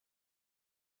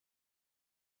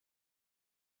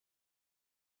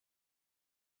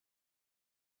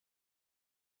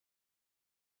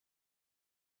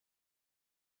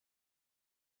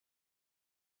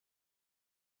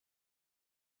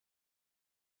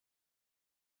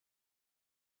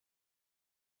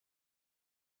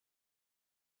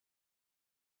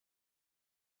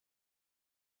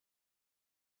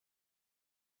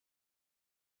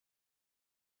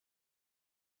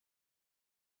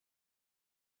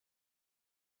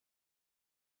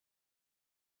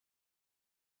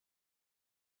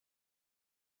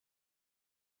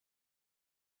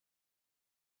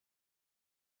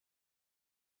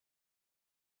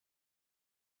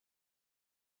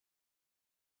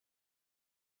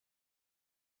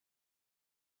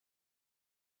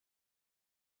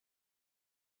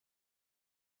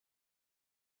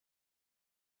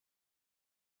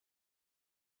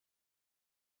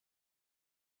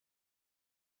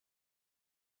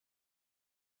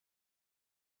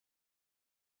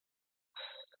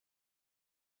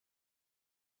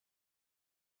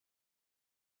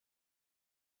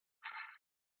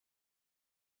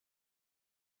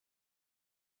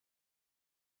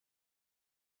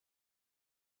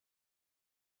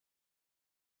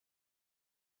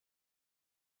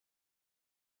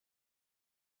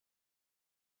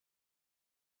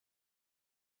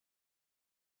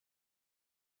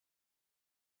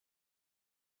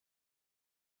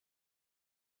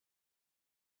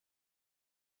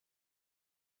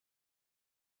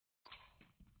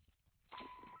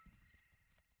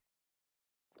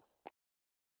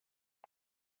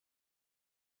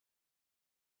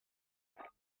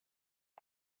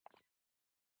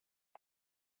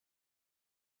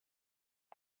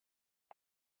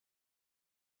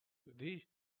V,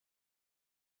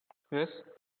 Yes.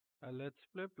 let's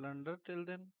play Plunder till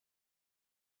then.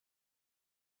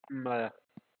 Maya.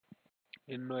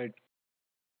 Invite.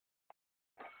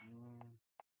 Hmm,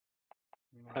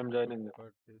 I'm no joining you.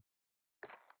 difficulty.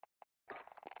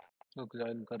 Okay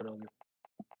join कर रहा हूँ मैं।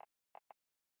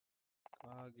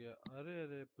 कहाँ गया? अरे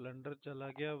अरे, प्लंडर चला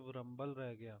गया, रंबल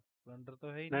रह गया। प्लंडर तो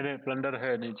है ही नहीं नहीं। नहीं प्लंडर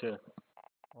है नीचे।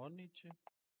 और नीचे?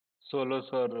 सोलोस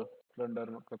और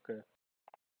प्लंडर करके।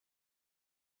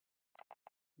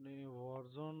 नहीं,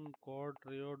 वॉरजोन, कॉड,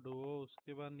 ट्रियो, डुओ,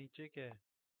 उसके बाद नीचे क्या है?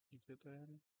 नीचे तो है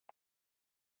नहीं।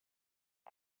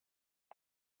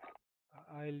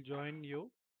 I'll join you.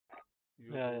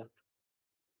 You या do या। it.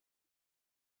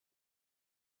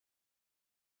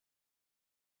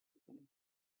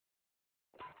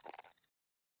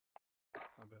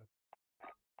 अबे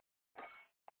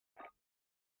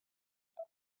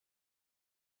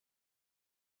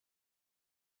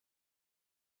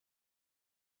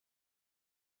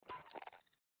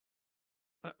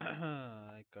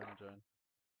I can't join.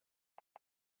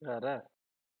 आ रहा है।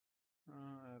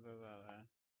 हाँ, error आ रहा है।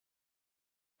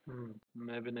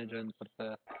 मैं भी नहीं ज्वाइन कर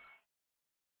पाया।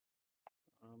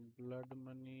 Blood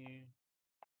money.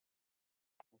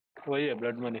 वही है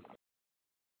ब्लड मनी।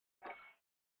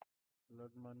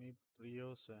 ब्लड मनी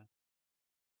ट्रियोस है।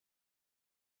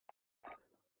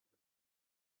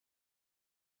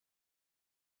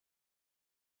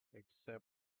 एक्सेप्ट।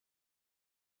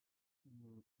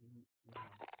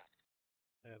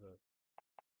 एरर।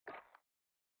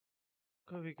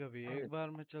 कभी कभी एक बार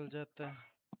में चल जाता है।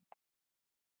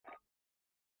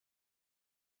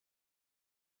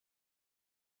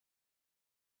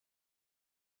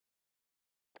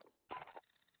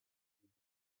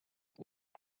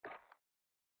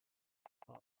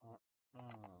 हाँ, हाँ,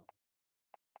 हाँ।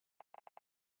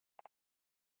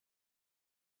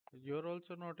 You're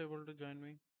also not able to join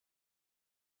me.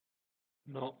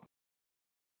 No.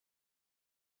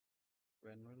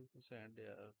 When will this end,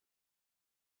 यार?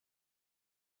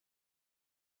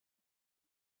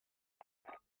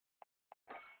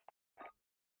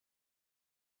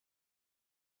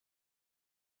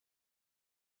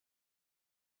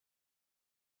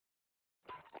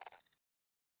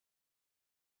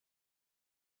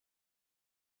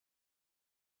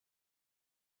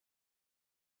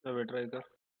 अभी ट्राई कर।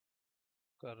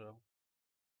 कर रहा हूँ।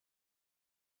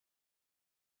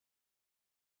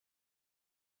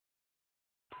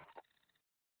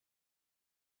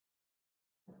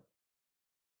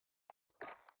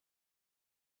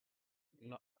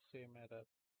 No, same error.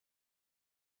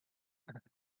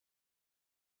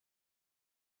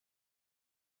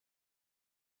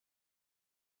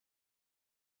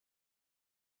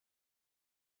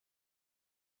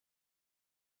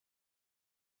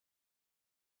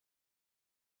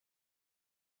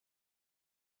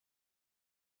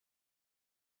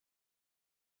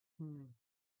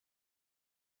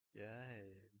 क्या है?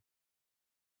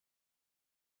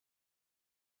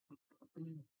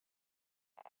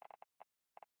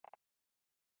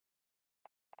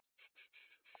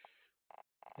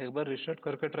 एक बार रिस्टार्ट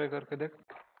करके ट्राई करके देख।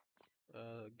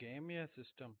 गेम या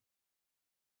सिस्टम?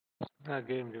 हाँ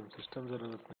गेम गेम सिस्टम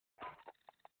जरूरत नहीं।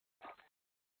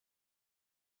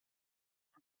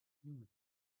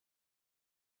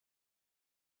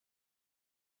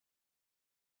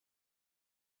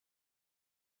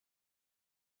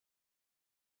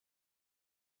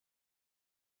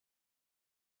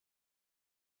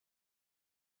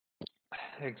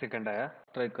 एक सेकंड आया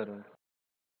ट्राई करूँ।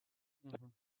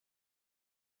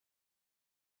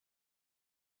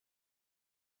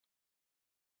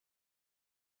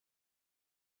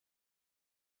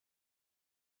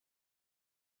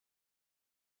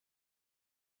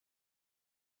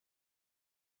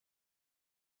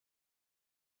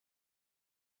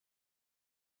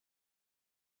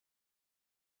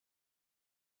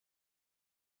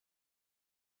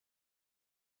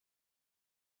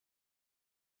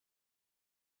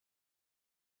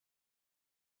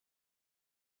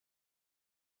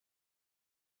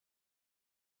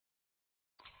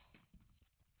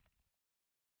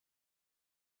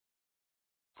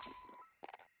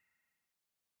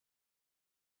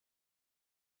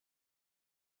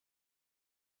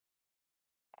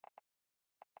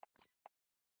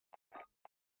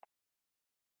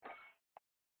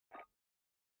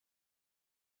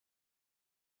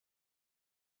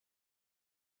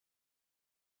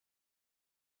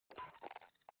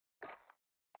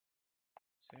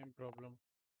 Same problem.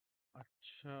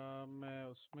 अच्छा, मैं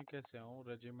उसमें कैसे आऊँ?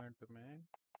 रेजिमेंट में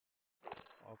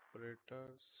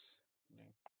ऑपरेटर्स?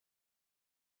 नहीं।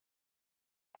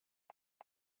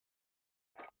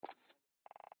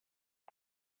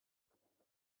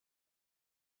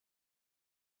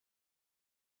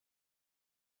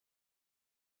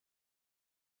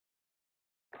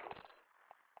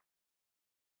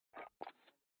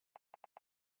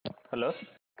 हेलो,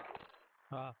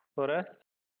 हाँ। हो रहा है?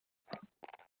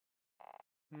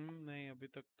 नहीं अभी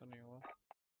तक तो नहीं हुआ।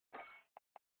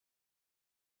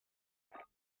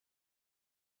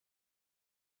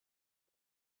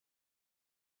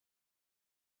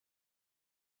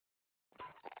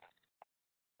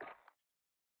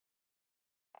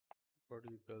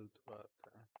 बड़ी गलत बात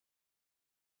है।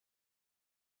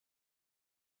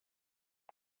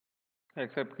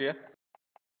 एक्सेप्ट किया?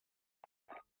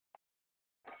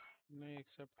 नहीं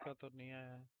एक्सेप्ट का तो नहीं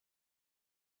आया है।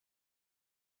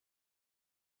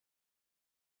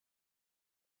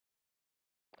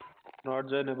 नॉट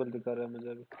जॉइनेबल दिखा रहा है मुझे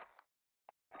अभी।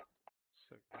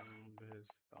 सेकंड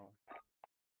भेजता हूँ,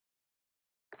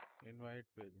 इनवाइट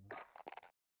भेजना।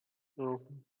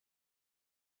 हम्म,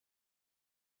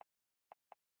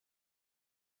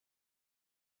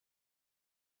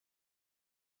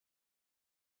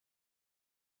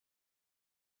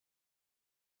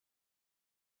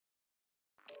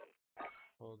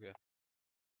 हो गया।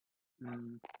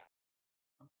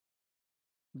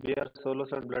 बियर सोलो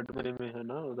सन ब्लड मनी में है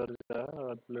ना, उधर जा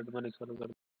और ब्लड मनी चालू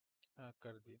कर। हाँ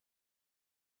कर दिया।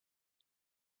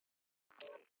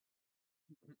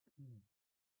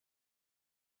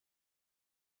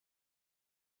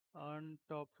 Earn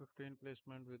top 15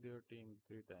 placement with your team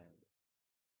 3 times.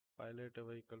 Pilot a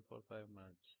vehicle for 5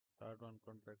 minutes. Start one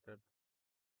contract at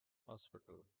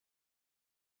hospital.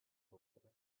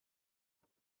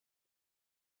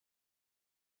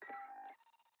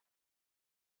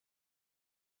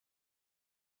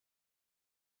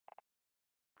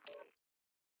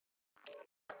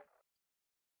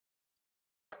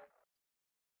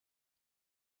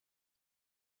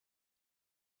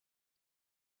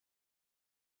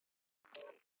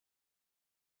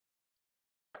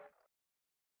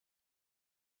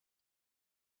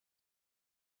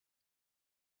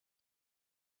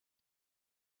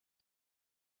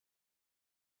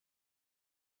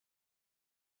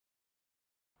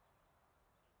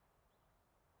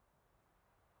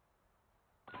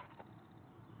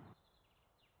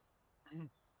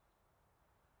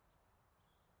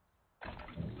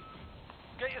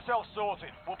 Get yourself sorted.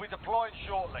 We'll be deploying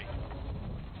shortly.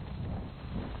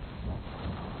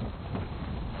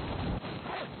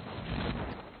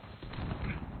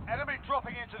 Enemy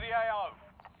dropping into the AO.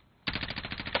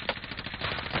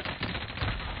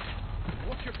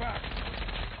 Watch your back.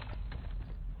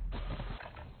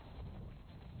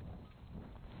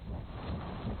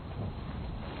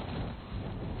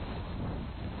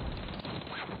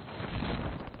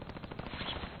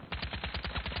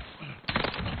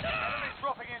 Enemy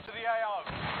dropping into the AO.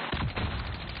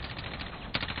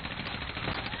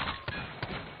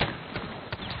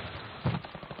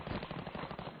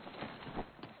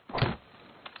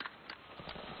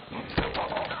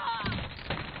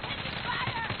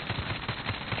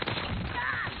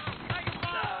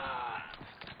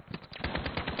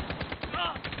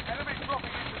 Enemy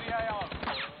dropping into the AO.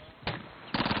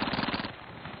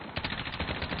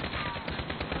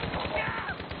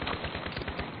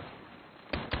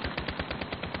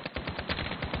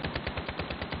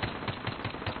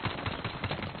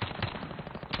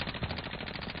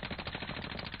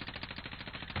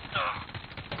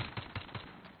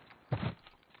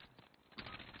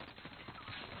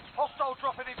 Hostile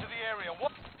dropping into the area.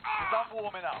 What? We're done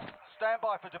warming up. Stand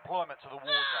by for deployment to the war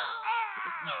zone.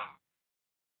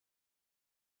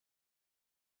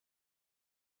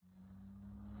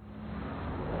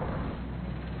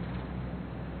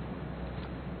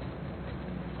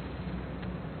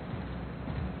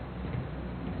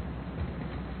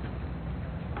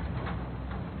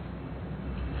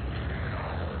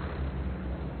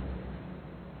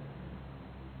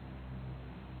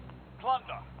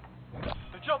 Plunder.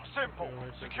 The job's simple.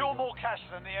 Secure more cash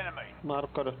than the enemy.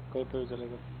 Mark कर, कहीं पे भी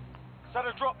चलेगा। Set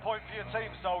a drop point for your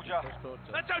team, soldier.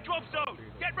 That's our drop zone.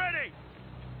 Get ready.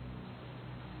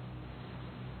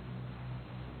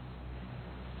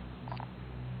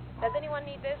 Does anyone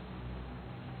need this?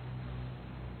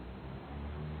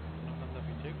 बंदा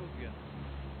पीछे कूद गया।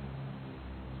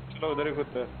 चलो उधर ही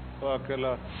कूदते हैं, तो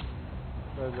अकेला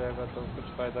रह जाएगा तो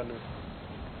कुछ फायदा नहीं।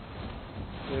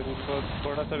 फिर उसको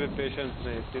थोड़ा सा भी पेशेंस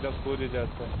नहीं, सीधा कूद ही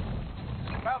जाता है।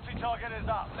 Bounty target is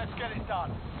up. Let's get it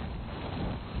done.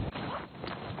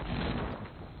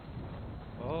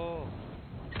 ओह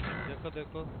देखो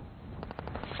देखो।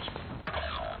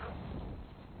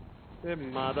 ये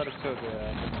मादर चौथ है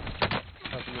यार,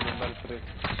 अपने नंबर पे।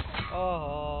 ओह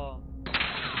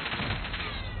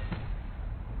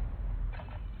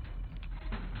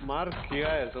मार्क किया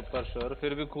है सुपर श्योर,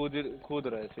 फिर भी कूद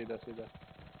रहा है सीधा सीधा।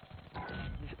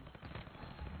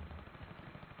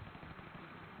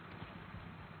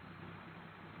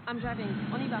 I'm driving.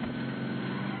 On y va.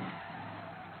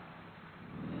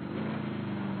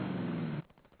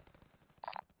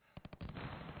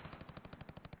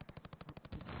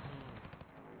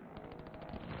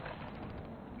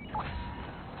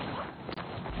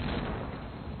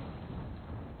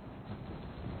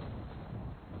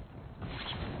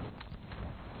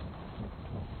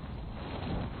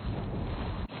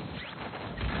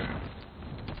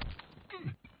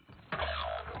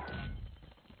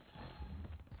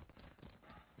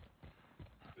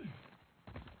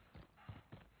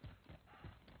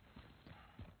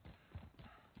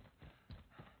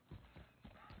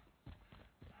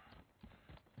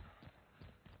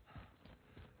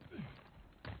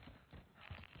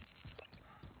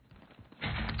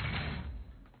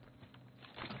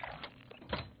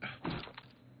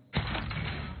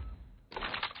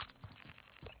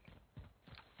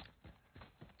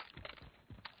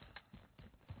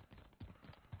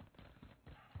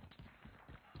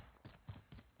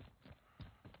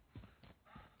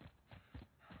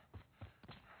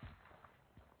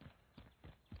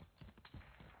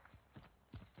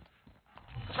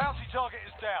 Bounty target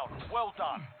is down. Well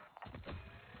done.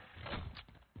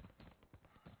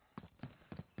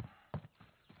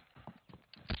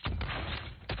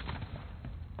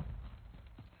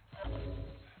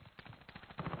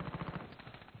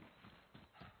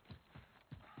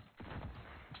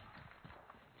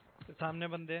 सामने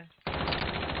बंदे हैं।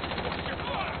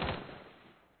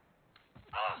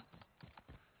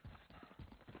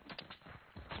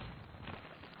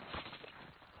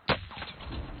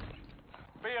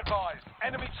 Be advised,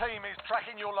 enemy team is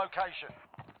tracking your location.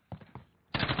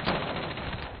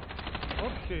 ओ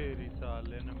तेरी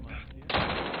साले ने मार दिया।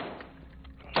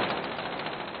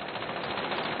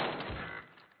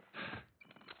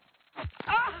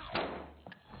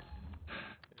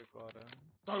 एक और है।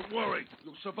 Don't worry,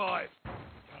 you'll survive.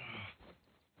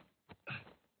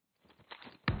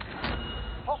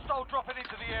 Hostile dropping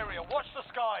into the area. Watch the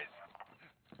skies.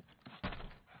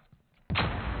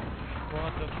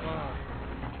 What the fuck?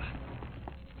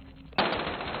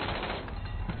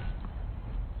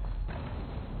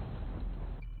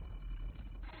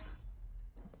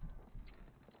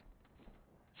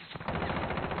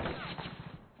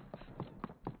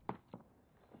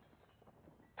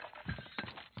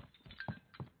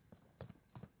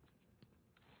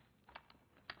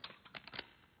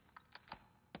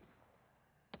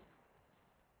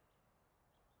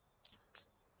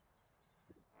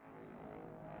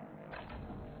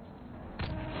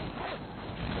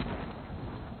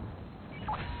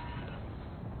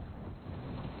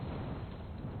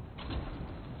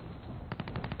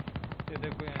 ये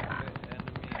देखो यहाँ पे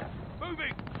enemy है।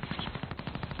 Moving.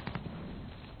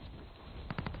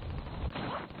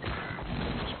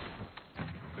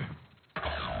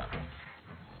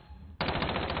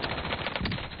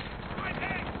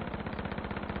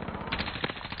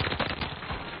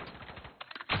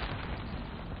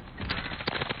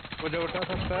 मुझे उठा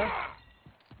सकता है?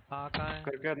 हाँ कहाँ है?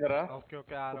 करके अंदर आ। ओके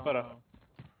ओके आ ऊपर आ। रहा हूँ।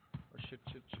 Shit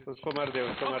shit shit. उसको मार दे,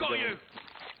 उसको मार दे।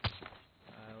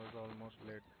 I was almost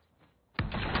late.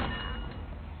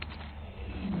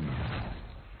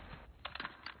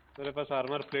 मेरे पास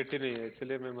आर्मर प्लेट ही नहीं है,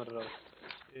 इसलिए मैं मर रहा हूँ।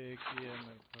 एक ही है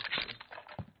मेरे पास।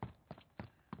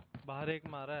 बाहर एक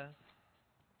मारा है।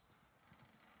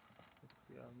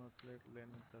 इसकी आर्मर प्लेट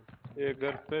लेने चलता हूँ। एक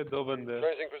घर पे दो बंदे हैं।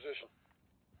 Changing position.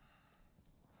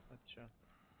 अच्छा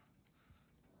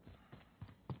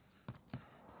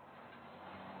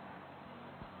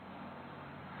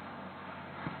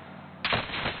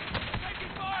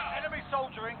Taking fire. Enemy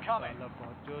soldier incoming. साला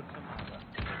बहुत जोर से मारा।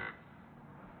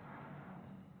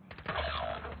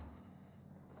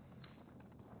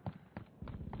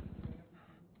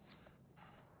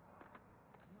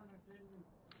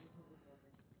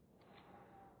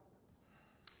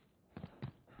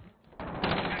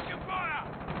 Taking fire.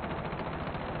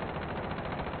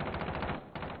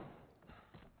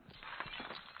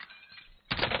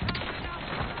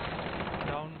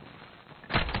 डाउन।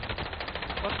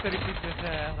 बस तेरी पीछे से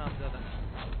आया हरामजादा।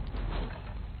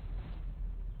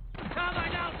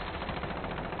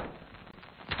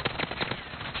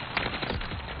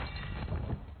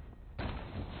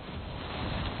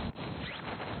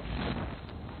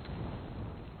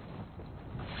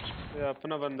 ये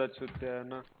अपना बंदा छूटया है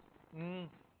ना।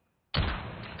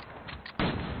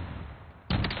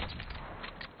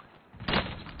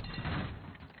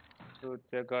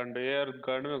 छूटया गांड, ये यार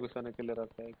गांड में घुसाने के लिए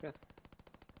रखा है क्या?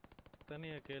 पता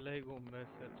नहीं अकेला ही घूम रहा है,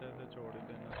 इससे अच्छा से छोड़ ही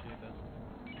देना चाहिए था।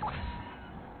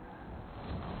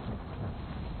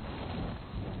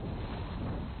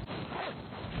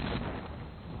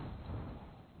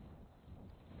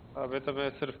 अबे तो मैं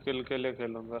सिर्फ किल के लिए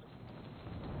खेलूंगा।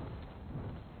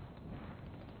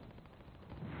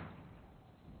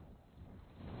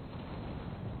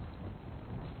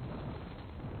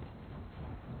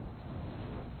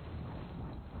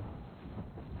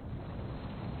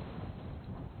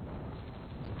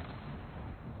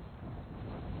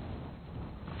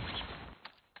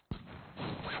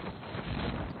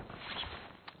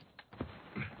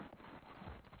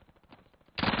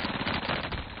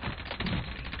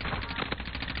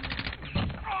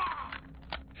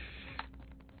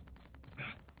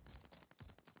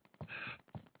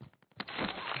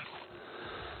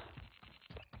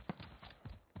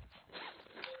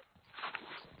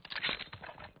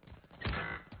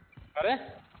 अरे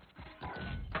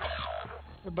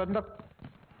ये बंदा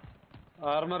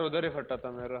आर्मर उधर ही फटा था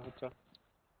मेरा। अच्छा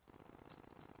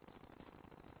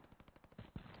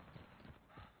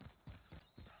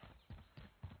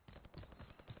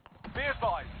Be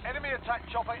advised, enemy attack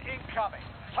chopper incoming.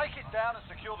 Take it down and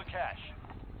secure the cache.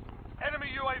 Enemy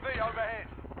UAV overhead.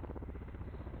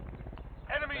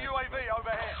 Enemy UAV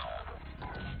overhead.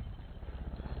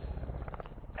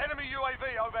 Enemy UAV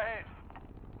overhead.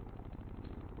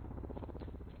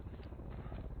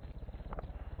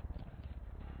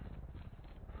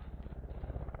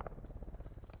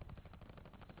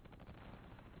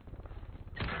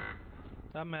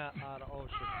 I'm out of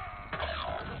ocean.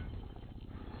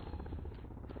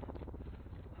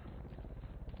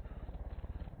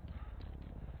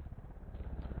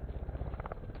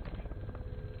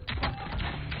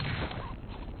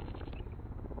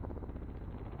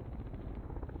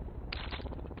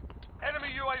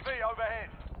 Enemy UAV overhead.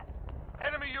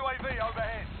 Enemy UAV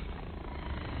overhead.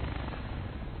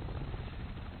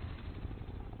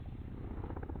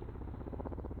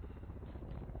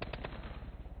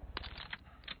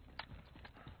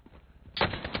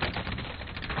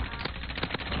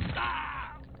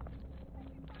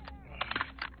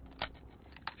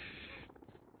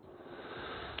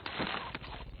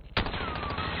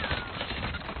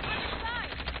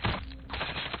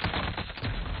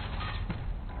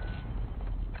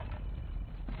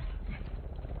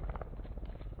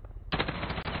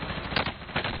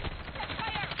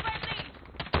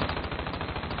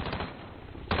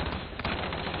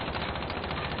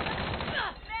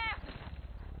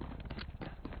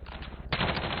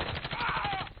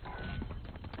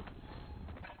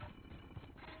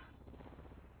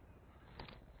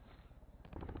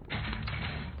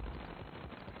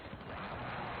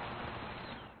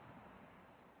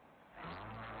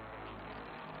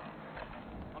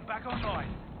 I'm back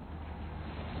online.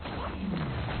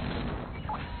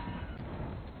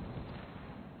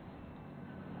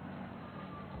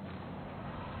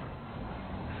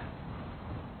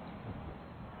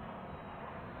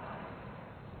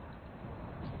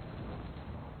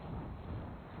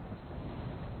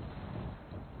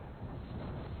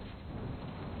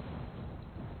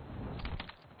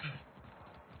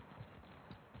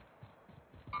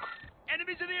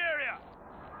 Enemies in the area!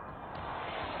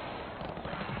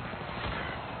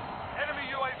 Enemy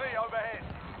UAV overhead.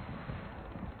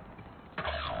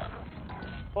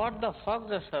 what the fuck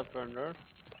just happened, dude?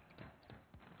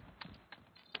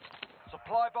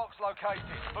 Supply box located.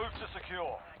 Move to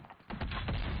secure.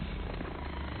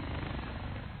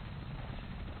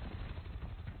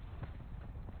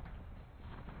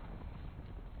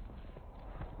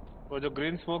 वो जो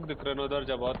green smoke दिख रहा है ना उधर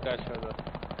जा, बहुत cash है उधर।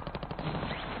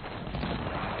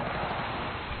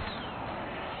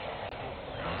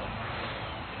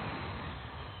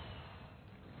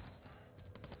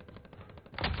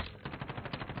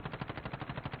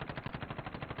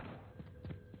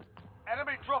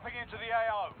 Enemy dropping into the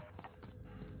AO.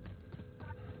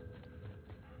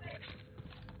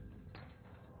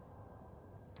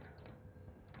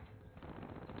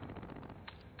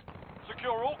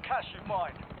 Secure all cash you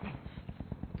find.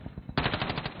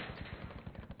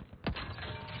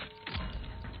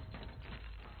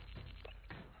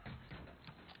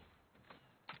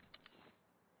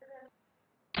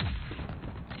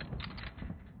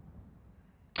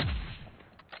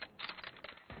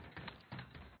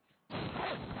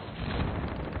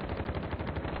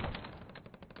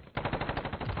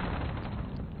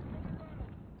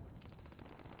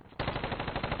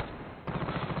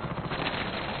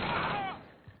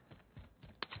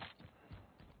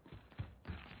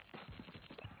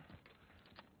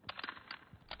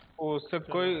 उससे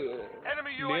कोई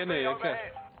Enemy लिए UAV नहीं है क्या?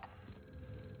 overhead.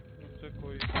 उससे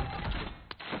कोई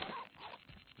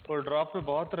वो ड्रॉप में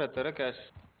बहुत रहता है cash.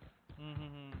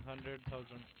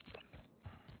 100,000.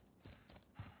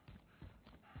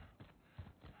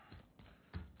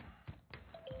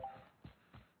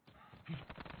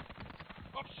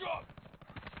 I'm shot!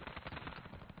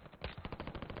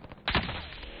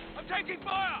 I'm taking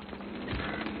fire!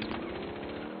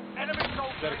 Enemy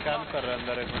soldier इधर कैंप कर incoming! रहा है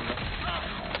अंदर एक बंदा.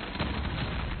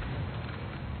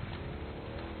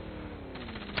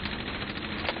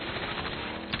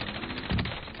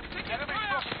 Enemy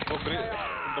dropping वो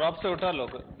ड्रॉप से उठा लो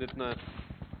जितना है.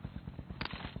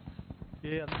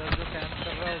 ये अंदर जो कैंप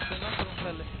कर रहा है उसे ना करूँ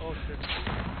पहले. Oh shit.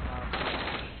 हाँ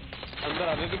अंदर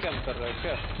अभी भी कैंप कर रहा है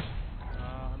क्या?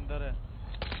 हाँ अंदर है.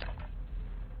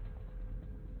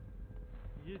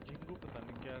 ये झिंगू पता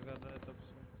नहीं क्या कर रहा है तब से.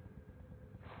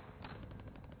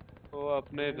 वो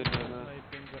अपने ही दुनिया में.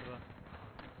 स्नाइपिंग कर रहा.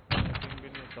 स्नाइपिंग भी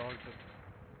नहीं होता. ऑल से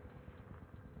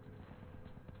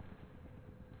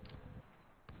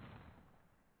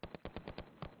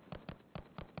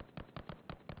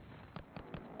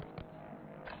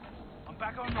I'm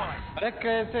back online. अरे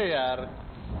कैसे यार?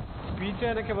 पीछे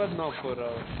आने के बाद नॉक हो रहा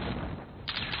हो.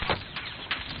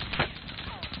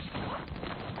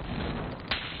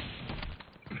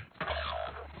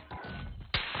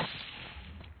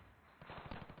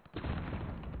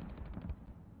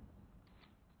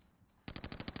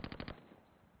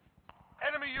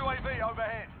 Enemy UAV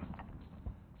overhead.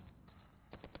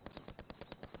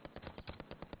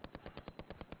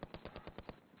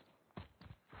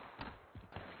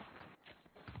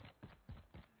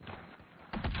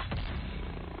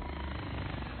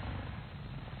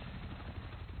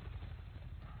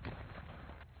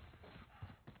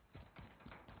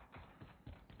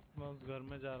 मैं उस घर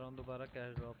में जा रहा हूँ दोबारा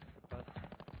कैश ड्रॉप के पास.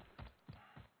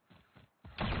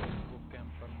 वो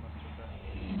कैंपर मर चुका है.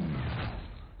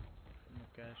 मैं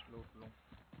कैश लूट लूँ.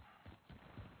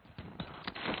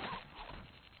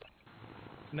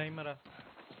 नहीं मरा.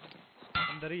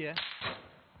 अंदर ही है.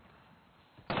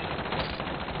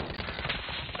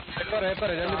 पर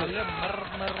है जल्दी अरे मर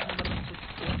मर मर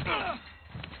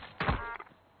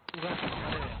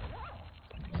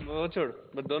वो छोड़.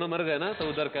 बस दोनों मर गए ना तो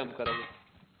उधर कैंप करोगे.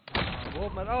 वो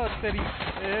मरा. और तेरी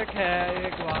एक है.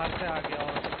 एक बाहर से आ गया.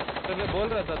 और तो मैं बोल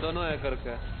रहा था दोनों है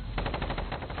करके.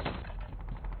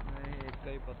 नहीं एक का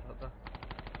ही पता था.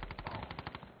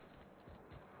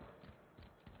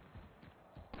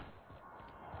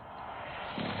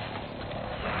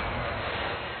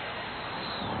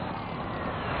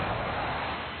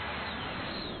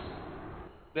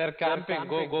 They are camping.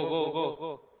 Go.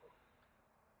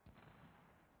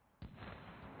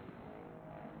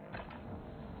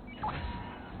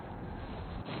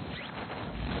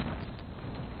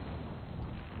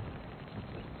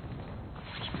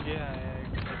 ये आया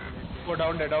एक वो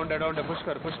डाउन है. पुश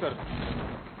कर.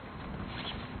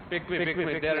 Pick me.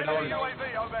 They are Enemy down. UAV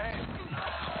overhead.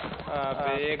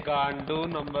 अबे गांडू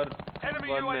नंबर Enemy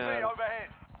 1 में UAV यार. overhead.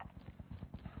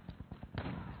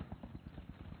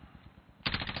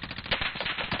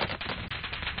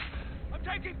 I'm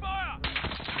taking fire!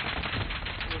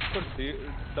 उसको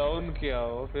डाउन किया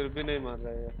हो फिर भी नहीं मार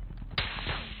रहा है.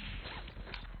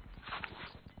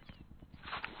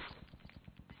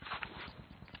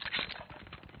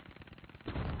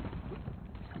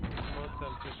 बहुत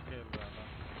सेल्फिश खेल रहा था.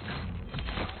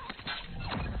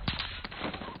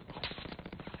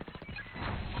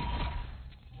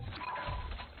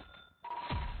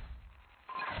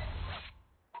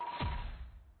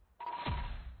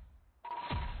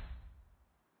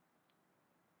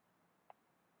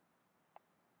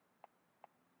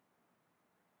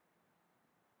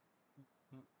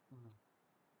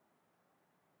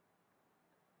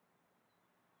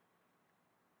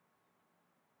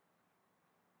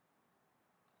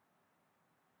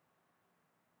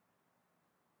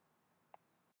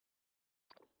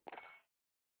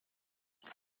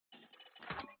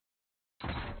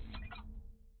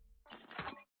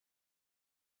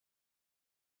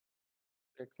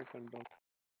 एक सेकंड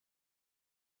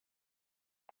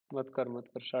मत कर.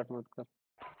 स्टार्ट मत कर.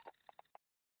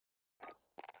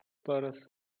 परस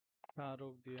हाँ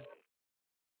रोक दिया.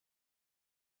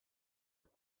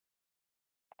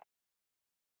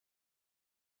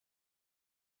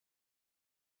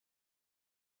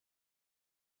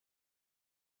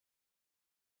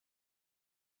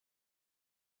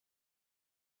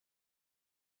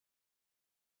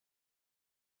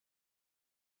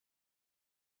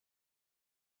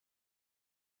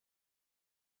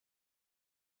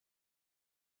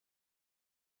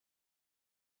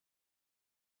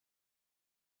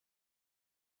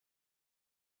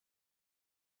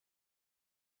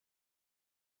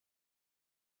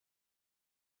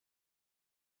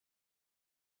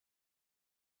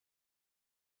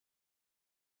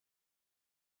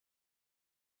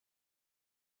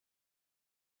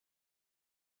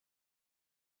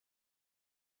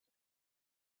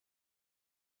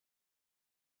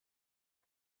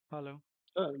 हेलो।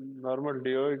 नॉर्मल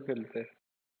डीओ ही खेलते।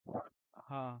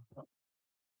 हाँ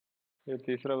ये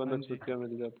तीसरा हाँ बंदा जी। छुट्टियां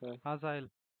मिल जाता है। हाँ साहिल।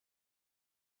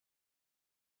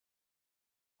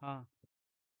 हाँ।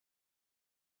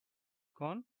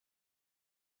 कौन?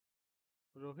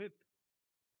 रोहित?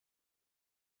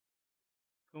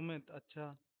 सुमित?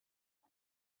 अच्छा।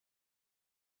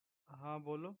 हाँ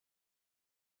बोलो।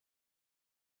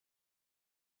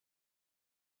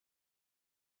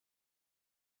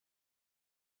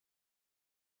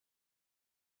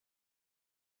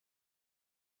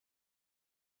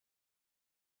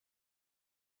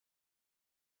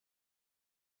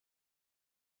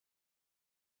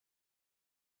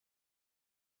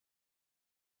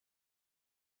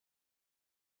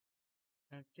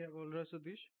 क्या बोल रहे हो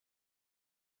सुधीश?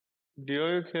 डीओ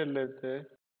ही खेल लेते।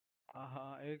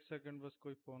 हाँ एक सेकंड, बस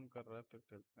कोई फोन कर रहा है, फिर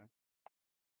चलते हैं।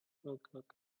 Okay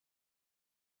okay.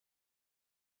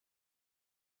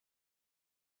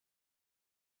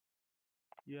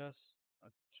 यस।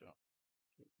 अच्छा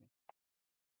ठीक है।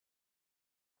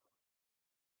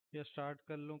 या स्टार्ट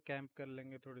कर लूँ? कैंप कर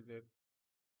लेंगे थोड़ी देर।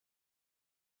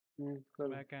 कर।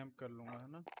 मैं कैंप कर लूँगा,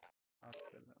 है ना? आप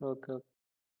चलें। Okay okay.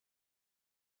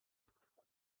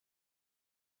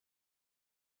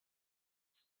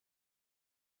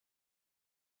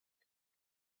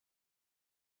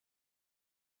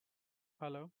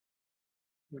 हेलो।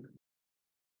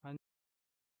 हाँ।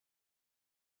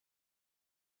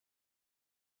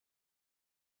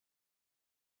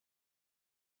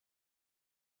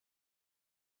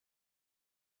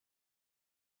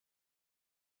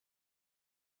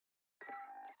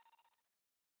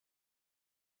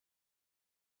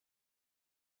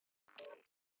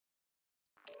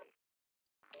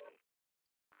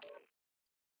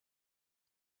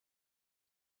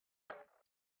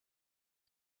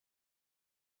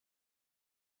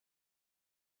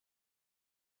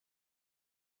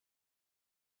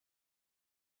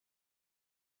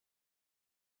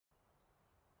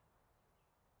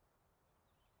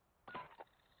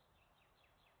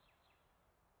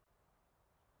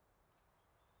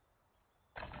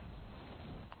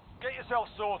 Get yourself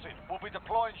sorted. We'll be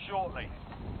deploying shortly.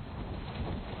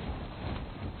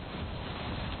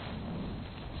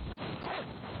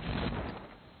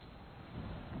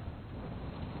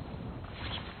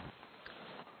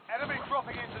 Enemy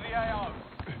dropping into the AO.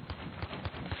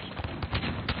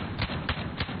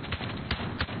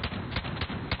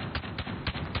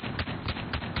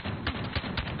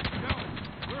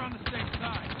 We're on the same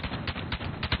side.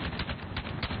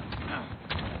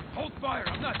 Hold fire,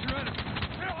 I'm not your enemy.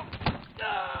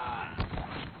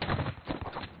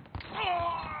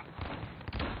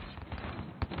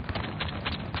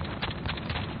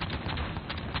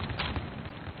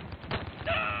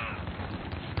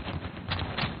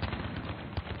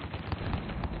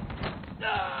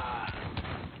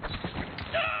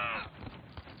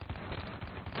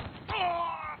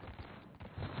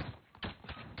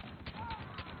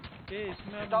 ये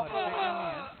इसमें अब Double मरते क्यों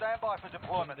नहीं है? stand by for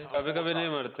deployment to the कभी war कभी नहीं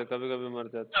zone. मरते, कभी कभी मर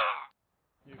जाते।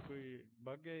 ये कोई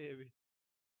बग है ये भी?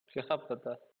 क्या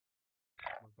पता।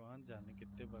 भगवान जाने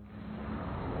कितने बग हैं।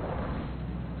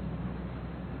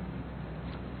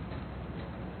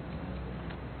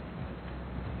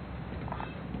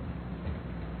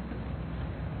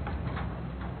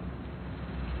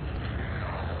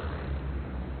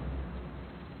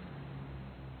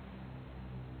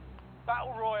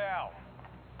 Battle Royale.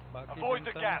 बाकी Avoid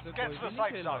the जनता में gas. से Get कोई to भी the नहीं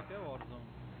safe खेल रहा zone. क्या वॉरज़ोन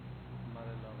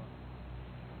हमारे अलावा?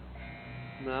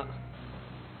 ना।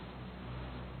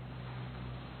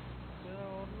 क्या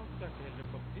और लोग क्या खेल रहे?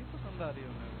 पबजी पसंद आ रही है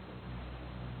उन्हें अभी तक?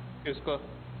 किसको?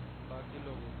 बाकी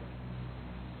लोगों को।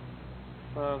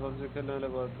 हाँ पबजी खेलने वाले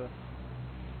बहुत है।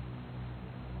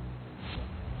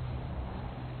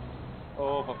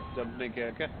 ओह जब नहीं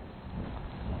किया क्या?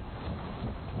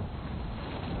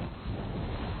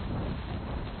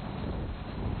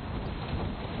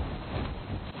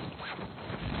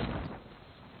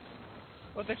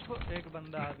 और देखो एक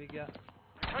बंदा आ भी गया।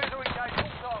 Clear to engage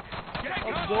all targets.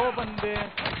 और दो बंदे।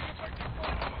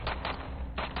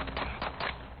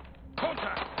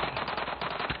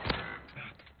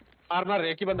 मार मार,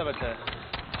 एक ही बंदा बचा है।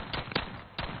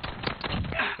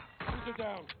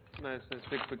 नाइस नाइस,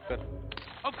 पिक पिक कर।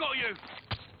 I've got you.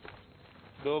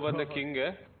 दो बंदे किंग है,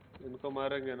 इनको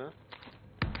मारेंगे ना।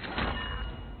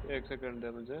 एक सेकंड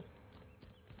दे मुझे।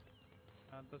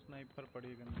 हाँ तो स्नाइपर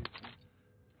पड़ी गंदी सी।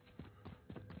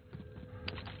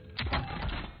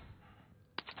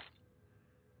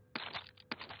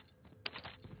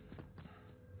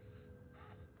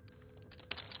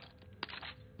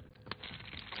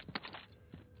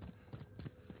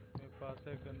 मेरे पास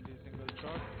है गंदी सिंगल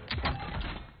शॉट।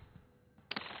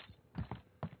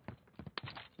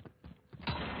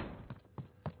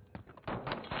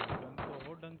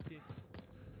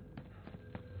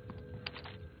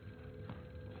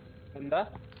 बंदा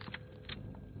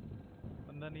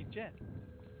बंदा नीचे है।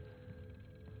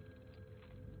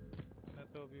 मैं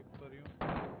तो अभी ऊपर ही हूँ।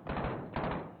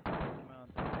 मैं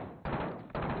आता हूँ।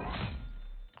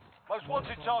 Most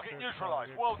wanted target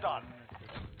neutralized. Well done.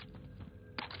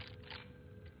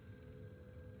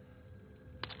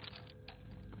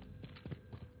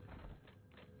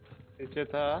 पीछे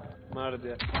था, मार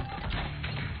दिया।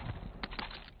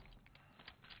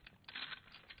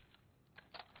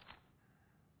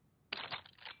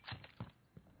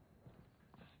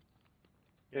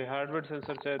 ये हार्डवेयर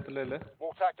सेंसर चाहिए तो ले ले।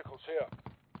 More tacticals here.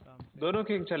 दोनों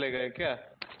किंग चले गए क्या?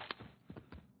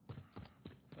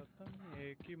 पता नहीं,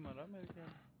 एक ही मरा मेरे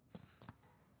ख्याल।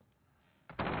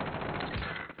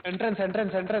 एंट्रेंस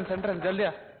एंट्रेंस एंट्रेंस एंट्रेंस जल्दी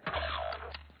आ।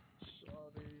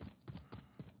 सॉरी।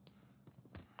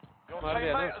 Your मार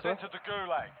दिया ना teammate has उसको? entered the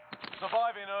gulag.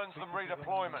 Surviving earns them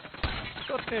redeployment.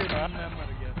 तो तेरी मैं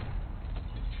मर गया।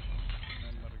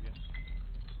 मैं मर गया।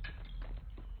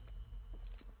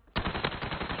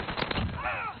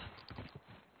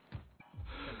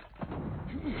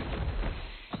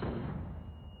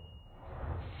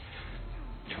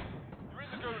 You're in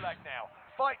the gulag now.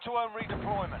 Fight to earn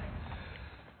redeployment.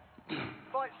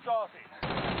 Fight started.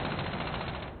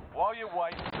 While you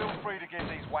wait, feel free to give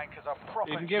these wankers a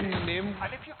proper In-game kick. name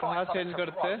And if you कहाँ find something change to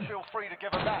करते throw, हैं? feel free to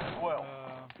give them that as well.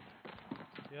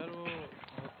 यार वो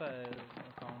होता है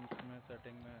accounts में,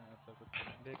 setting में ऐसा कुछ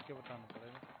देख के बताना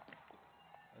पड़ेगा।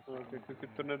 क्योंकि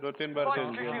तूने 2-3 बार Fight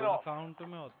चेंज किया। kicking off. अकाउंट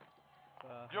में होता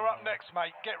You're up next,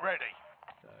 mate. Get ready.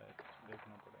 शायद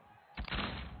देखना पड़ेगा।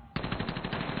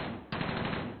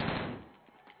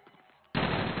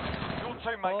 Your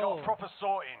teammate got a proper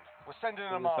sorting. We're sending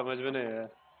them मुझे on. समझ में नहीं आया।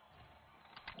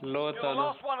 लो You're था the ना।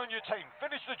 last one on your team.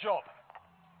 Finish the job.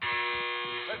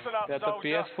 Listen up, या तो soldier.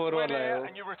 PS4 Win वाला है here वो।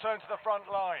 and you return to the front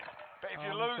line. But if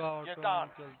you lose, you're done.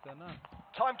 चलता है ना।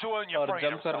 Time to earn your और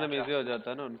freedom, jump करने में soldier. इजी हो जाता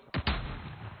है ना उनको।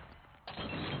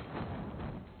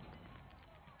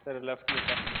 तेरे लेफ्ट में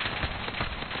था।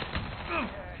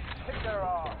 Kick their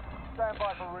ass. Stand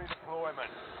by for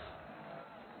redeployment.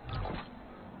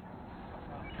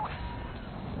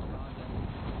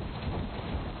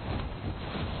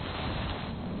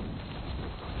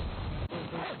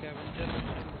 Scavenger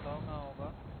mission बताओ कहाँ होगा?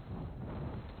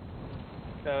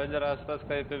 स्कैवेंजर आसपास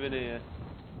कहीं पे भी नहीं है।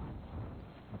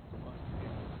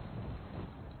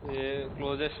 ये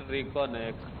क्लोजेस्ट रिकॉन है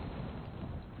एक।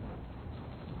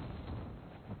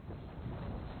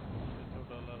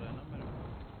 $2 है ना मेरे पास।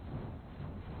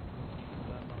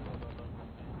 $2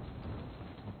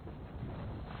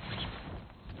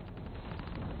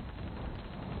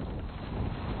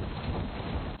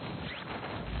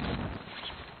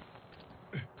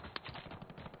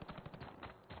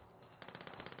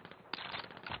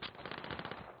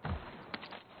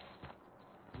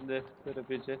 देख तेरे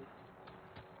पीछे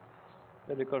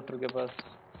हेलीकॉप्टर के पास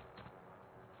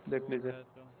देख लीजिए।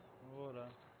 हो रहा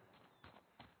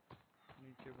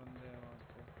नीचे बंदे हैं वहाँ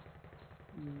पे।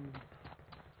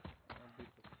 अभी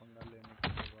तो पंगा लेने की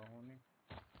जगह हो नहीं।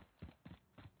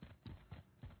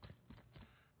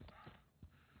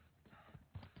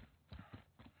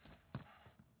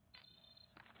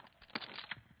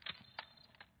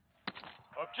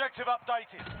 Objective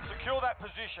updated. Secure that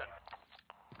position.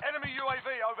 Enemy UAV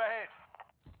overhead.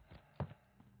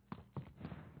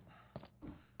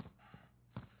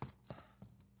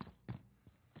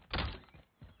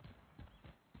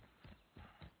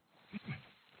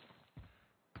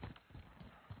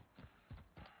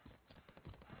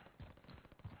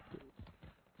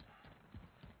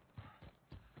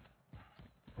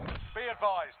 Be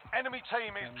advised, enemy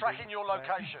team is tracking your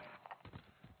location.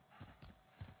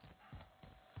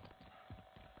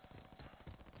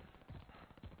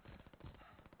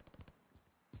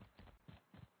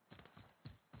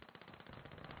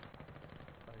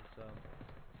 भाई साहब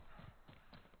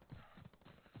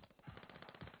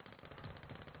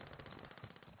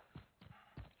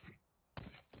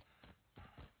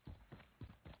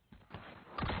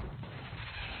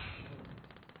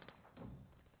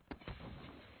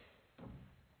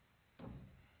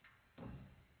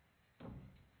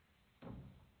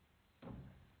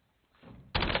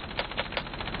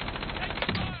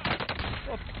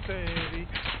तेरी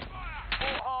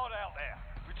Fought hard out there.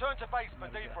 Return to base for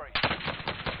debrief.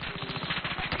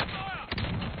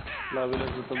 La Vella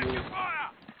तो तुम ही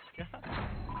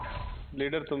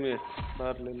लीडर तुम ही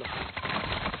बाहर ले लो।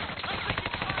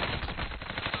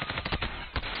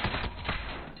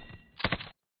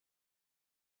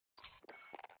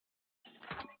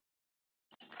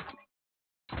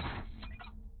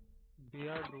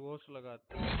 बियर डुओस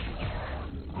लगाते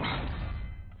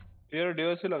यार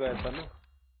डीओसी लगाया था ना।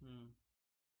 हैं।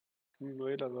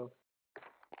 वही लगा।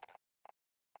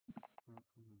 Beard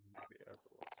was.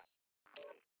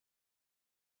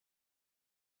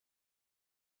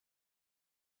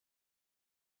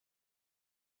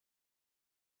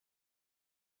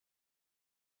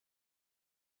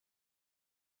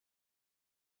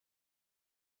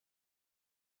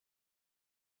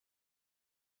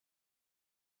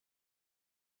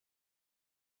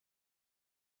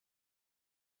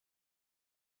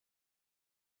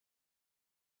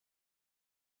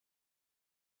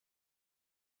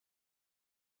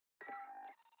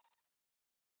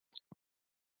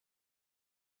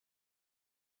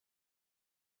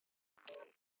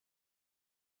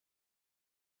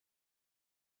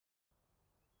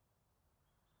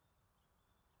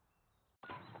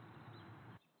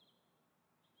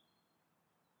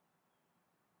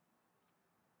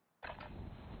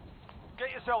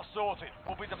 Get yourself sorted.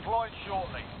 We'll be deploying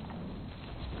shortly.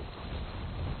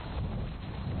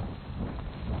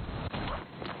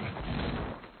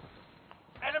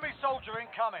 Enemy soldier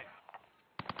incoming.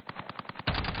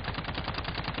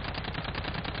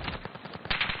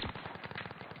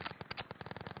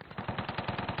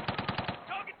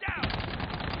 Target down!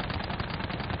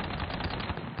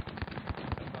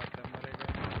 बात है, मरेगा।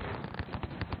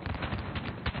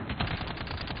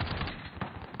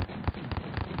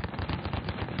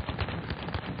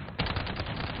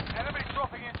 Enemy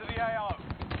dropping into the AO.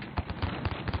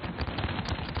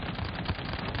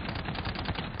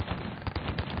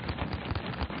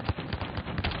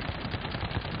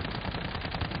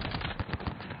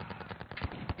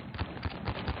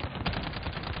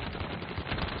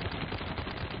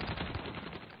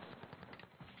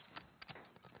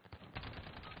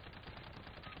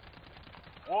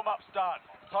 Warm-up's done.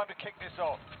 Time to kick this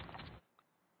off.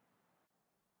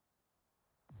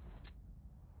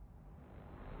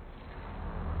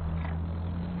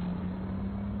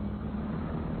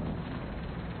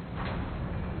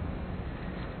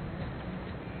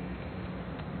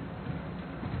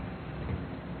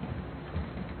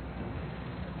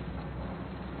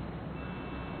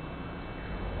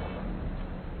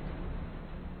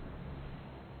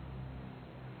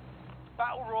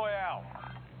 Battle Royale.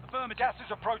 Affirmative. Gas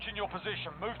is approaching your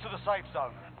position. Move to the safe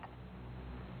zone.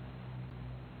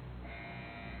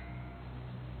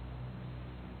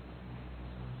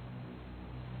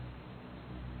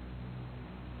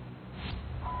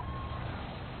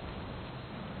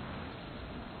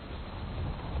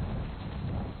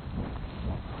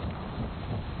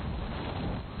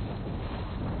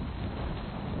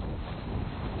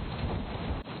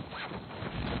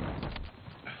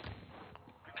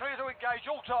 You're clear to engage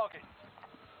all targets.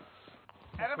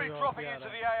 Enemy कोई और dropping भी आ into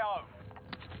रहा the AO.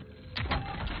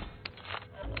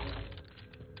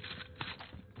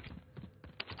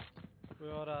 कोई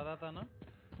और आ रहा था ना?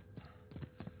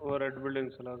 वो रेड बिल्डिंग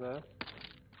से लगा है।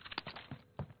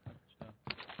 अच्छा,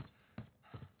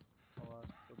 आवाज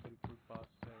तो बिल्कुल पास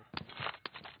से आई थी।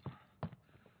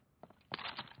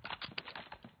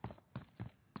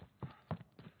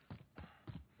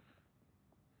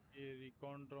 ये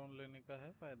रिकॉन ड्रोन लेने का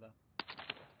है फायदा?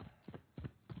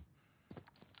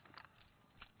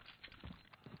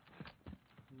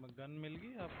 गन मिल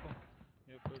गई आपको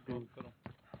या कोई ड्रॉप करूं?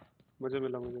 मुझे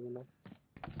मिला, मुझे मिला।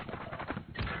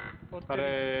 और अरे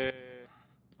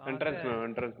कहाँ से एंट्रेंस में, आया?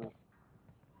 एंट्रेंस में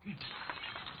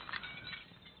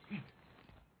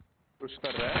पुश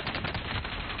कर रहा है।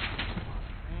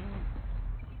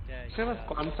 क्या इसके पास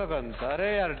कौन सा गन था? अरे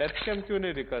यार डेथ कैम क्यों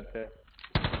नहीं दिखाते?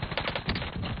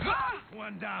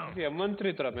 One down.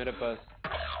 M13 था मेरे पास,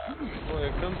 वो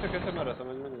एकदम से कैसे मारा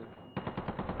समझ में नहीं।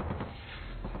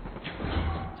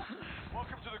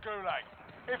 Welcome to the Gulag.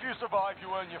 If you survive, you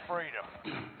earn your freedom.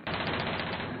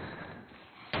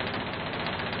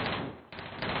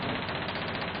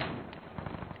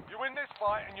 You win this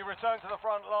fight and you return to the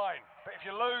front line. But if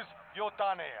you lose, you're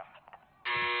done here.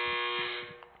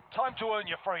 Time to earn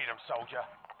your freedom, soldier.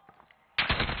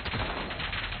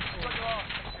 You got your ass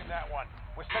kicked in that one.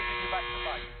 We're sending you back to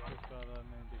base. सारा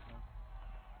नहीं दिखा।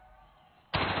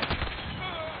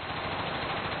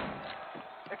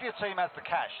 If your team has the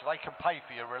cash, they can pay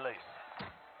for your release.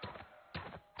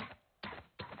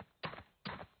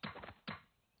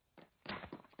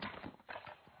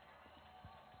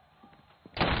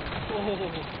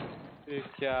 ये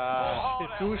क्या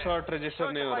to shot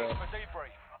register नहीं हो रहा है।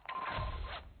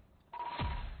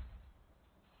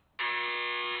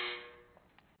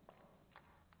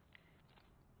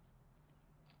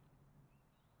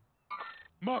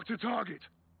 Mark the target.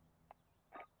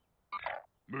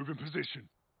 Move in position.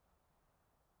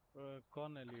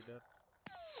 कौन है लीडर?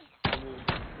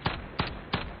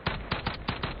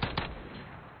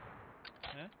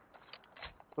 हैं?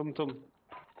 तुम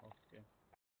ओके।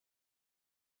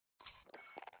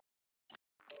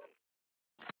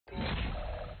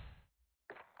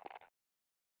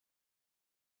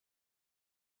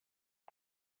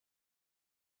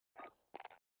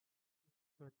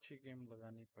 तो अच्छी गेम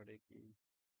लगानी पड़ेगी।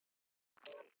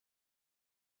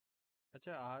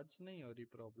 अच्छा, आज नहीं हो रही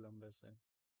प्रॉब्लम वैसे?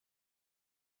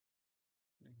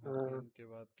 हर गेम के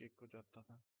बाद किक हो जाता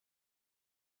था।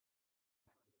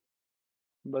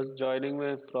 बस जॉइनिंग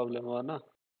में प्रॉब्लम हुआ ना।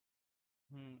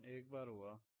 एक बार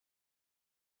हुआ।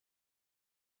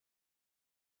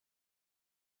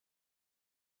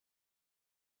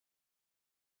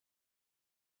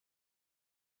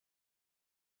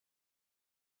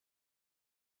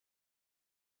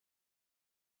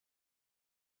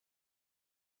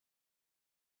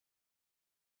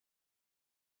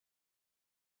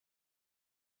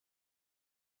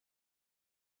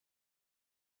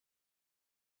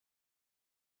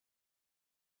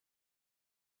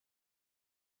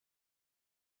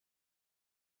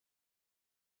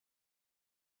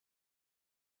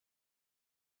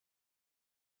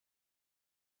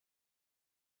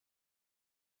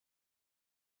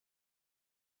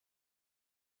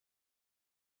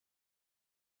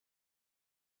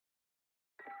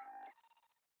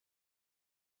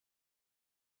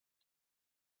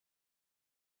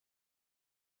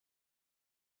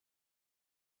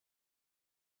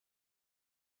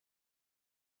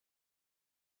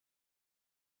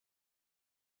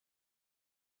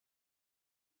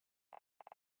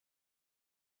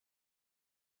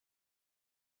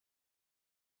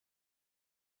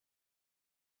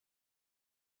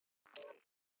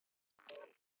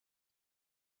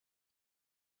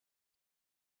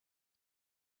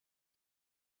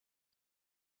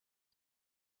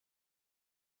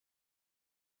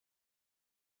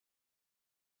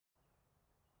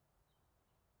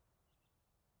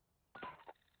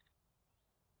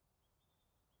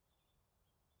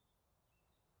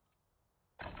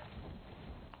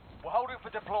 We're holding for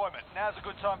deployment. Now's a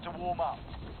good time to warm up.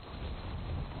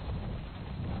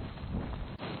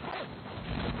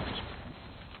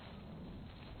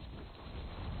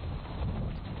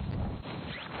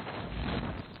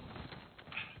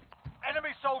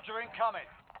 Enemy soldier incoming.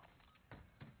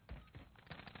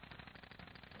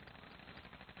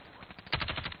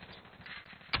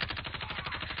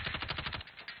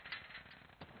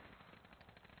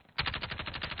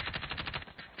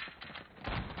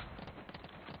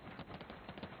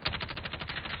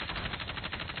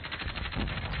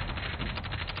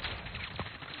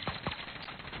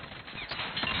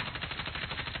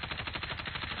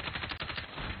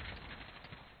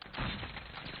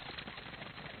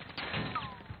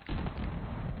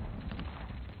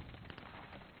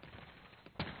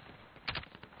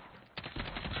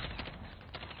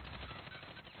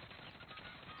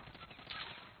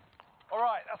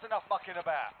 Alright, that's enough mucking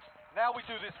about. Now we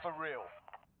do this for real.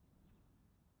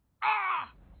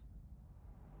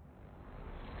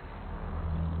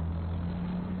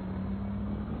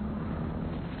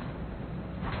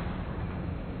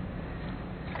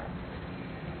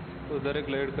 तो उधर एक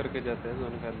लेड करके जाते हैं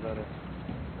जोन के अंदर है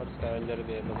और स्कैवेंजर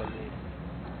भी है बगल में।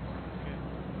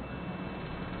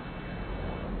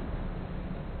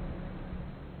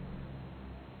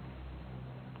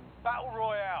 Battle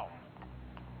Royale.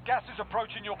 Gas is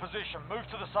approaching your position. Move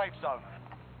to the safe zone.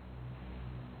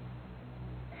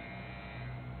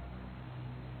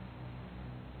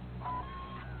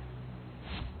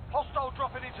 Hostile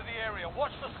dropping into the area.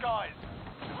 Watch the skies.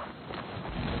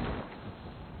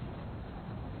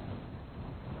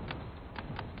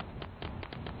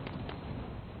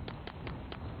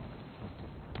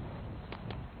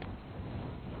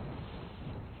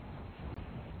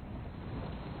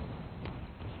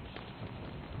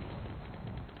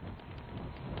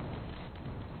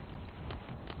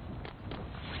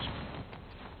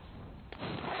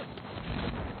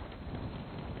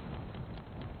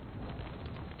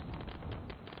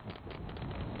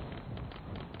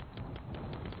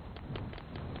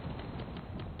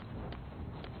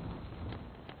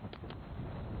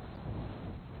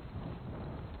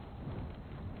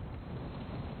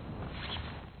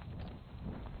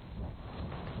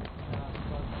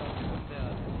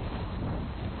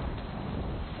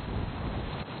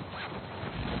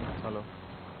 Hello.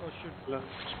 Oh shit,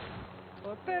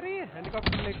 ओ तेरी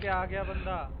हेलीकॉप्टर लेके आ गया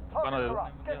बंदा। Targets are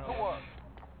up. Get to work.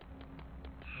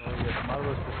 हो गया, मार दो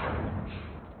उसको,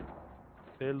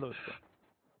 फेल दो उसको।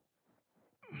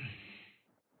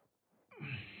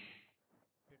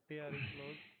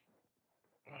 क्लोज।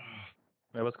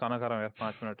 मैं बस खाना खा रहा हूँ यार,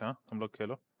 5 मिनट। हाँ, तुम लोग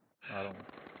खेलो, आ रहा हूँ।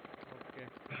 Okay.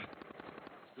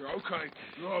 You're okay.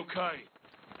 You're okay.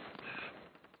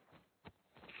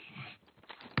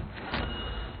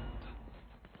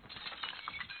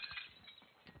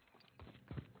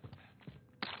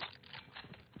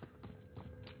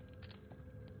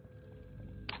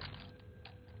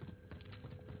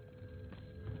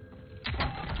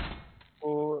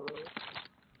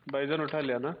 बाइजन उठा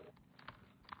लिया ना?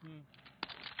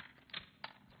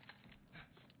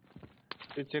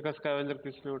 पीछे का स्कैवेंजर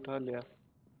किसने उठा लिया?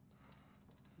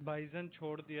 बाइजन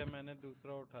छोड़ दिया मैंने,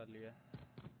 दूसरा उठा लिया।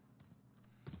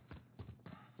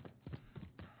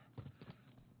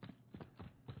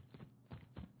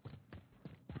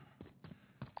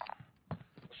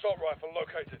 Assault rifle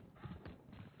located.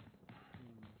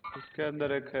 इसके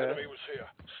अंदर एक है। Enemy was here.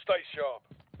 Stay sharp.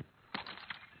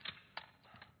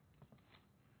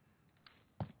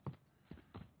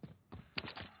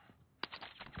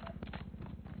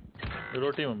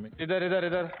 Roti mummy. इधर इधर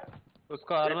इधर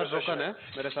उसका आर्मर ब्रोकन है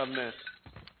मेरे सामने है।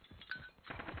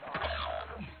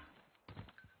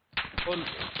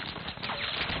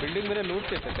 बिल्डिंग मैंने लूट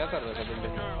किया था, क्या कर रहा था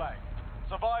building? Gulag.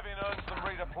 Surviving earns them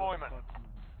redeployment.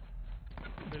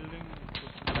 Building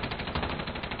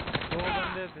दो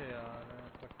बंदे थे यार,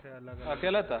 इकट्ठे अलग अलग।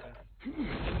 अकेला था?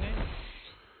 नहीं,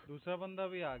 दूसरा बंदा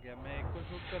भी आ गया। मैं एक को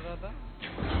शूट कर रहा था,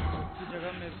 उसकी जगह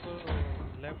मेरे को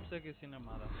लेफ्ट से किसी ने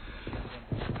मारा।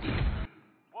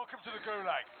 Welcome to the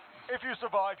Gulag. If you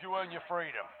survive, you earn your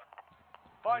freedom.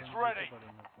 Fight's ready.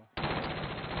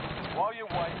 While you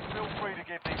wait, feel free to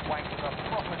give these wankers a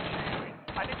proper cheering.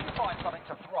 And if you find something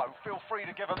to throw, feel free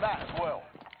to give them that as well.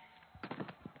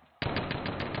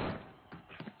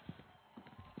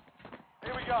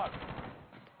 Here we go.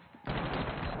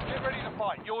 Get ready to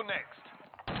fight. You're next.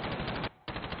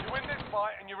 You win this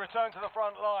fight and you return to the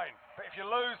front line. But if you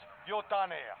lose, you're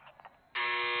done here.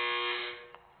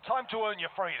 Time to earn your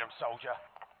freedom, soldier.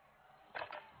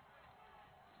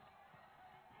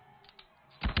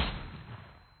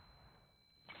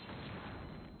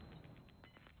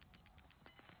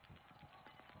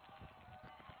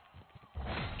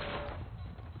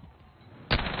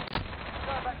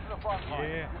 Go back to the front line.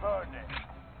 Yeah. You've earned it.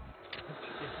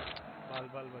 बाल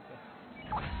बाल बचा।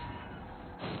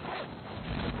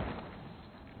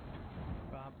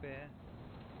 कहाँ पे है?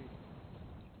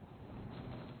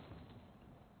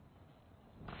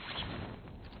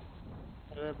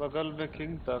 अरे बगल में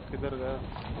king था, किधर गया?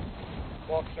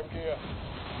 Mark some gear.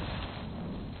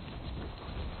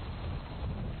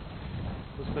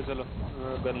 उस पे चलो,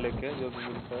 गन लेके जो भी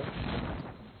मिलता है।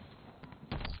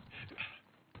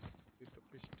 ये तो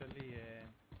पिस्टल ही है।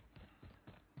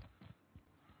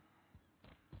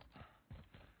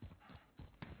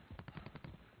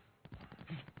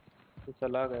 तो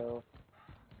चला गया वो।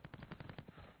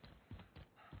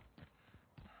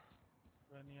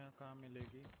 गन यहाँ कहाँ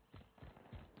मिलेगी?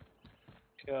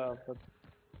 क्या पता,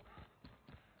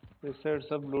 इस साइड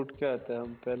सब लूट के आते हैं,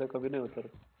 हम पहले कभी नहीं उतरे।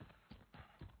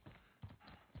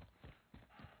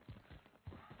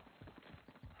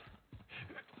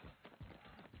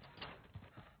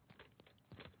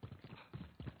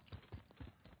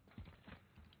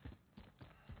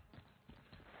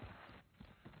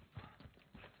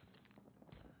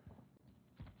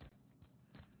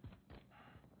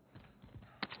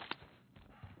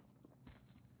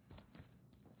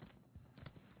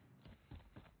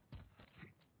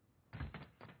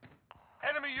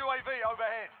 Enemy UAV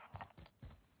overhead.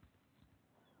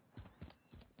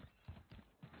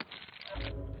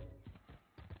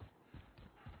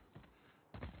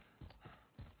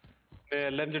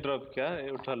 LMG drop क्या है?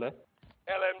 उठा ले।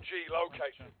 LMG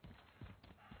located.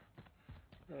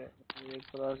 ये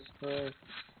क्रॉस है,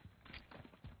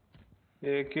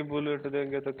 एक ही बुलेट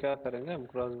देंगे तो क्या करेंगे हम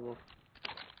क्रॉस वो।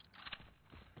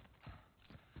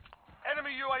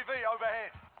 Enemy UAV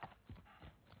overhead.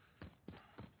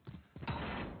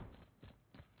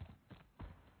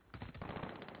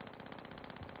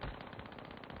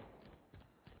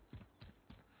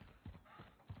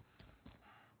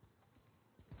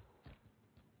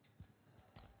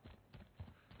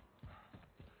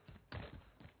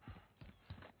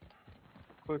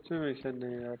 कुछ भी मिशन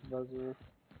नहीं है यार, बस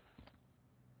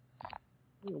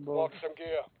Mark some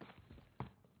gear.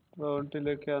 बाउंटी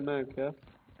लेके आना है क्या?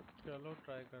 चलो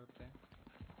ट्राई करते हैं।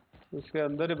 उसके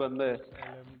अंदर ही बंदा है।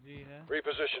 LMG है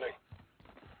Repositioning.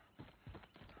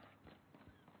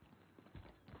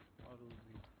 और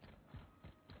उजी।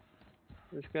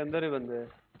 इसके अंदर ही बंदे हैं।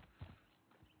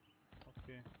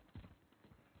 ओके,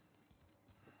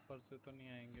 ऊपर से तो नहीं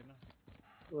आएंगे ना?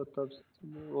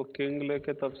 वो किंग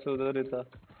लेके तब से उधर ही था।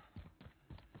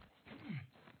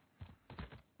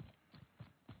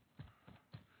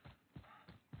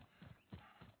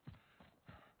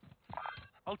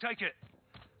 I'll take it.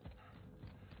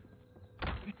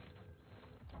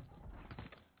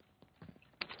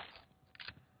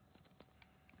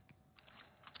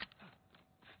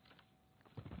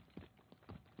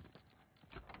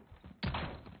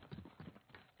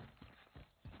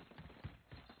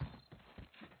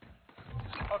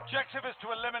 Objective is to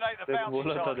eliminate the देख bounty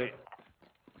बोला था target.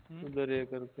 देख उधर ये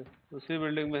करके उसी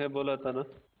बिल्डिंग में है बोला था ना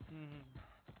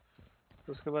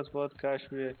उसके पास बहुत कैश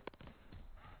भी है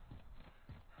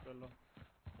चलो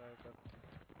ट्राई करते हैं।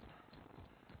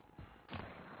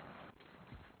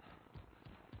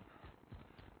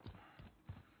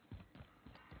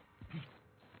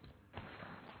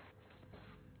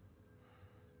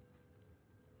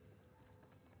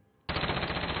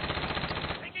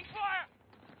 Taking fire!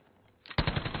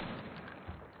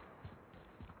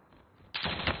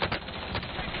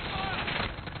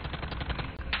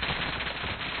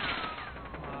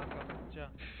 माँ का बच्चा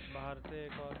बाहर से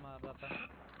एक और मार रहा था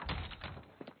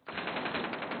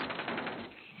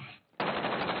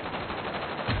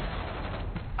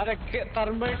अरे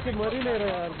टर्माइट से मर ही नहीं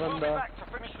रहा यार We'll be बंदा back to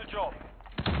finish the job.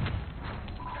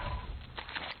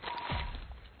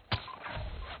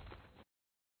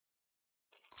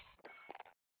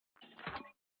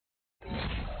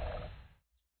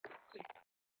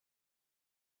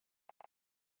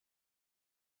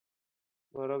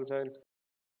 गौरव जैन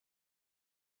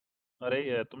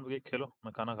अरे तुम लोग ये खेलो,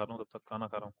 मैं खाना खा रहा हूँ, तब तक खाना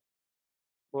खा रहा हूँ।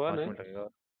 हुआ 5 नहीं मिनट लगेगा।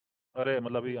 अरे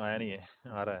मतलब अभी आया नहीं है,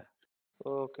 आ रहा है।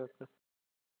 Okay okay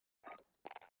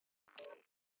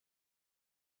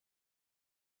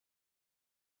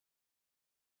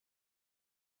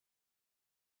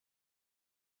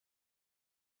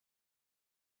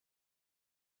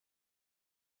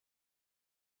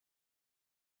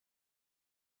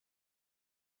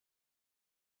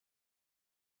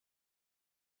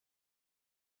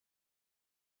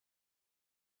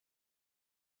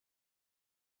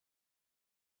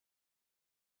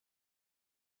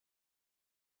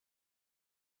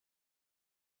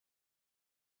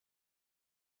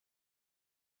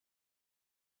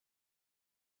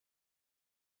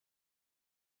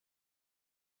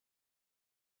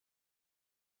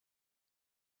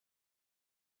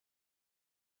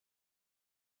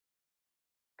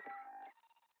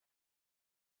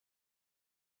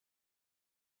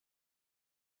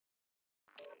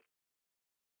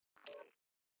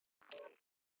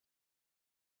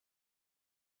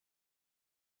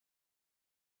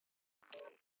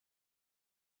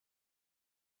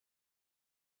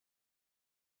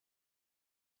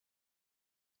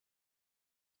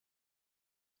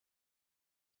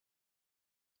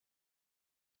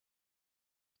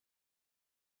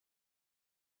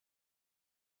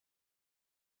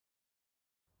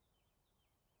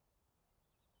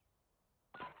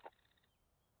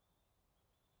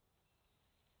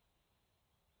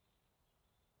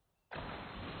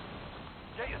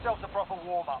Get yourselves a proper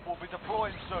warm-up. We'll be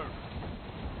deploying soon.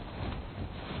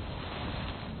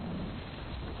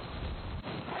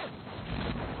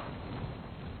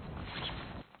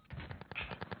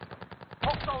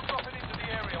 Hostiles dropping into the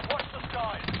area. Watch the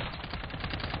skies.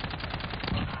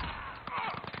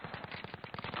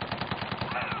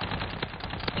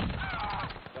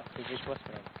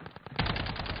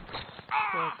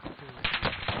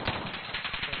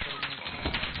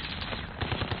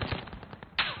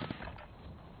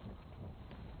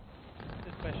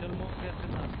 Special move कैसे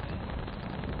मारते हैं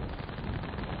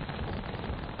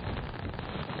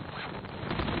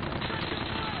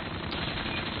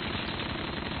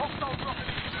Hostiles dropping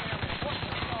into the area. Watch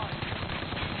the skies.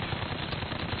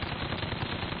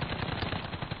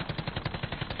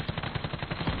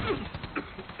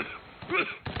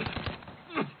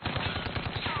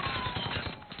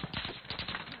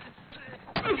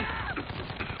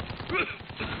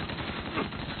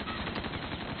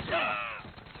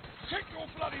 Take your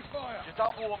bloody fire! You're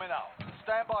done warming up.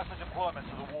 Stand by for deployment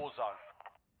to the war zone.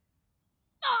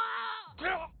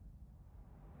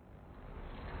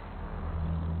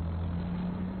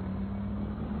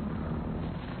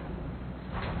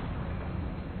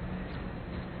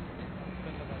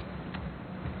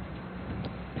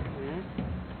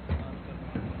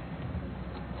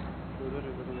 उधर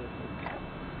इधर उधर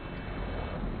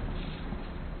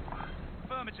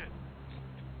Affirmative.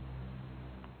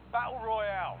 Battle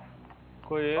Royale.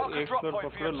 कोई Mark a एक drop floor point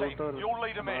for पकड़ो your लूट team. और You'll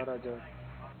lead 'em in. बाहर आ जाओ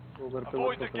वो घर पे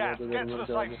Avoid मत the पकड़ो gaps. उधर Get to मर the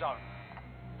safe जाओगे zone.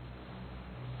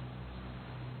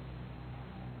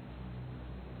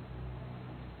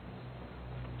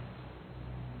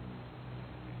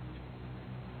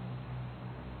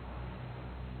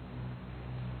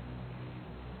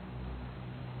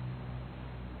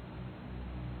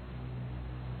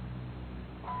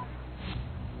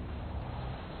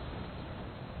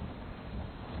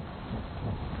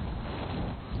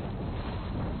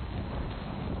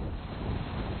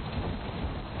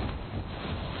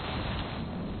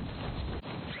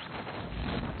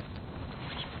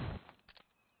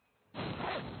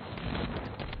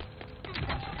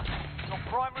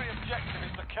 primary objective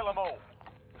is to kill them all.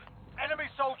 Enemy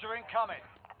soldier incoming.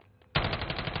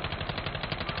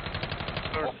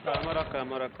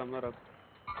 Camera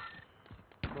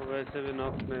तो वैसे भी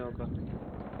नॉक नहीं होगा।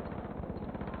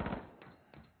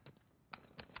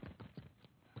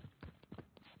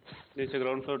 नीचे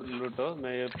ग्राउंड फ्लोर लूटो,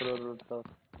 मैं ये फ्लोर लूटता हूँ।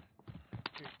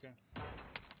 ठीक है।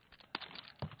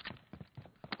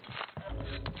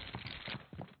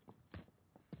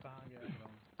 कहाँ गया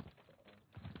ग्राउंड?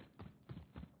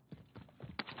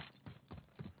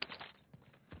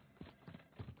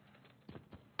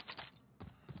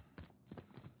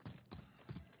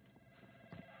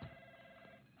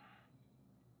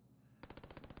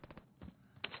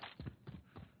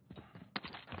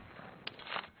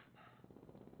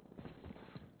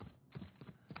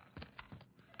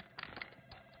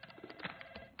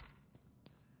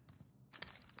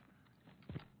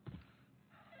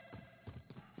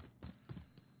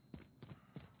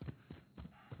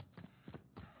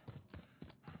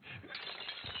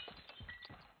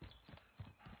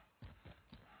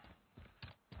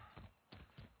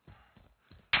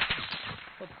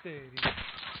 तेरी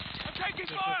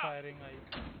फायरिंग आई।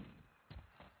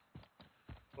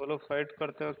 वो लोग फाइट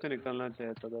करते वक्त निकलना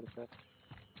चाहिए था उधर से।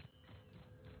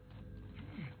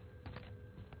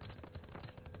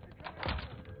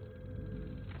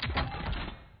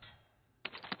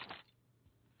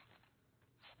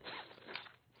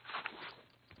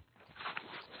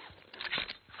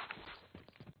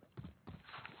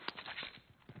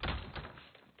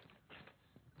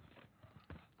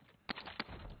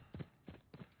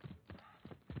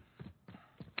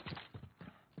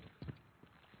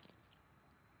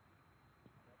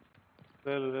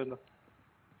 ले लो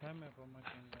है मेरे को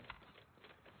मशीन गन।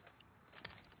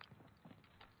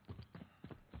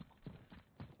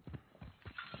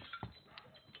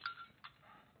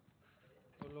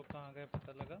 वो लोग कहाँ गए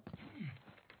पता लगा?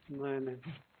 नहीं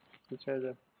पीछे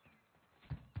जा।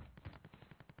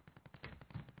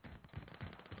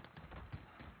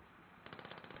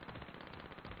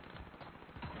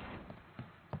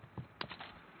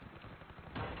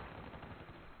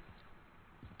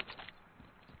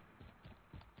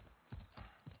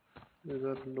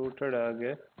 इधर लूटेड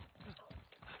आगे।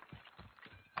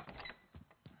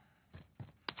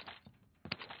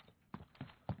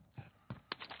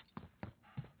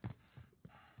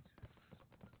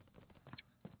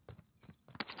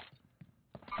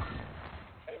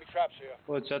 Enemy traps here.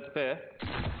 वो छत पे है।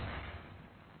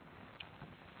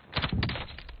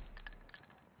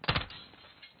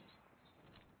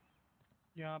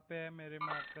 यहाँ पे है मेरे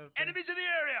मार्कर पे। Enemies in the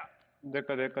area.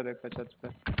 देखा छत पे।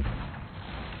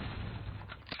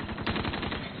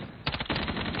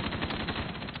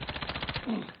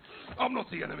 I'm not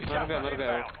the enemy.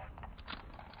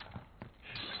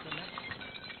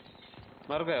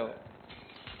 मर गया वो।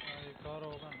 एक और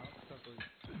होगा ना उसका कोई?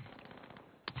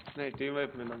 नहीं, टीम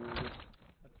वाइप मिला मुझे।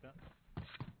 अच्छा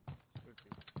तो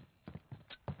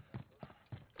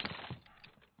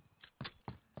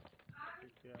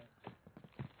ठीक है।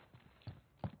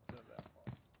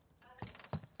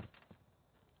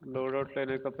 लोड आउट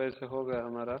लेने का पैसे हो गया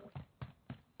हमारा।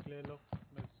 ले लो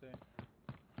मेरे से।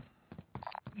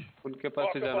 उनके पास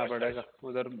ही जाना पड़ेगा,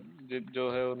 उधर जो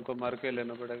है उनको मार के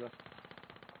लेना पड़ेगा।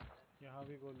 यहाँ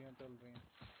भी गोलियां चल रही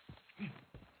हैं।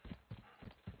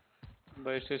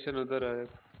 बाई स्टेशन उधर है।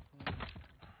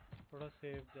 थोड़ा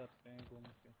सेफ जाते हैं घूम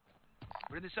के।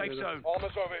 We're in the safe zone.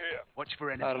 Armor's over here. Watch for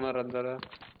enemies. Armour अंदर है।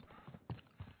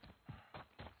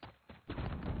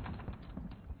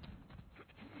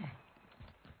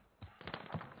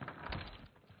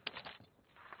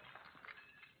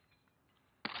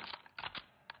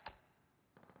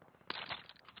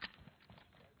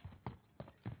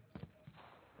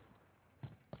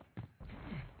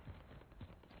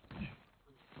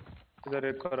 इधर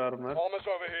एक और आर्मर। Armor's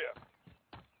over here.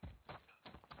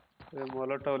 ये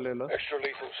मोलोटोव ले लो। Extra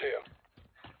lethal's here.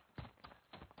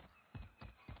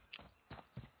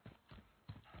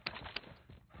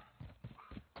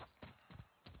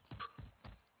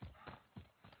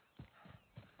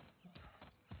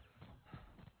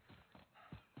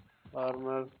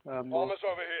 Armour ammo. Armor's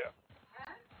over here.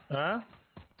 हाँ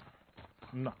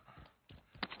ना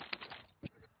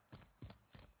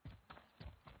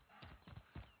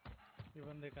ये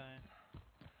बंदे कहाँ हैं?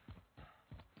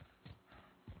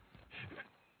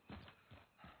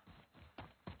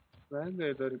 रहेंगे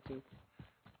इधर के।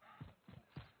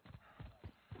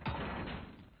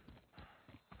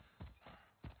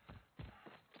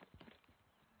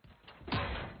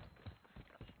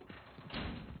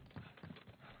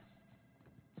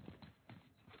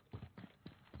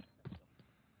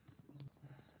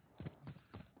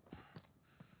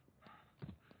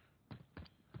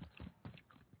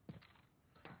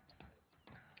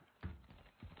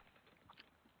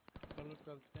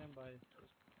 निकलते हैं भाई।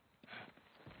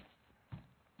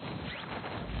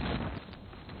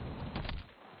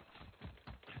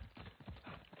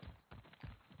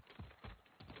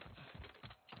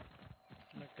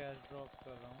 मैं कैश ड्रॉप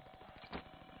कर रहा हूँ।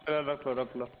 रख लो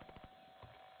रख लो।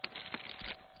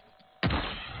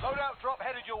 Loadout drop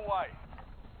headed your way.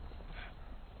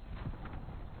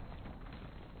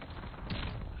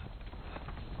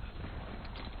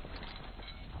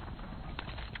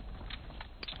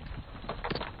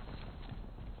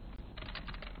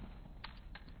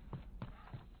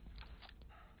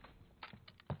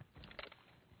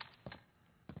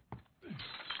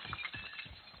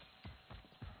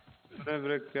 मैंने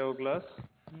ब्रेक किया वो ग्लास।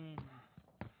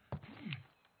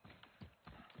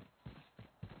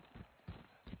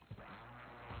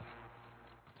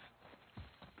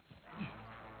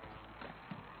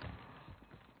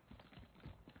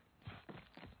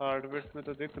 हार्डवेयर में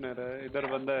तो दिख नहीं रहा है। इधर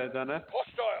बंदा है, जाना है।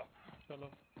 Hostile. चलो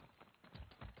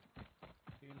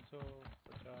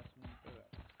 350 मीटर है।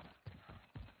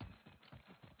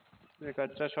 एक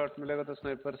अच्छा शॉट मिलेगा तो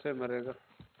स्नाइपर से मरेगा।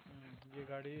 ये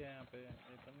गाड़ी है यहाँ पे,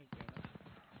 ये तो नहीं चाहिए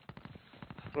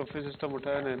ना। ट्रॉफी सिस्टम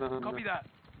उठाया नहीं ना हमने। Copy that.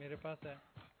 मेरे पास है।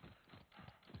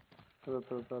 तो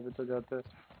अभी तो जाते हैं।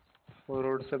 वो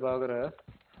रोड से भाग रहा है।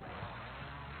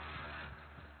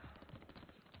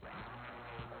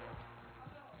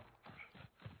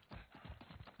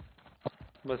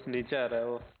 बस नीचे आ रहा है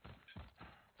वो।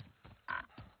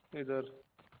 इधर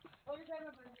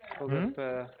पे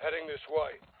है। Heading this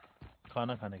way.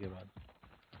 खाना खाने के बाद।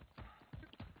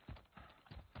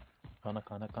 खाना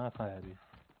खाना कहाँ खाया अभी?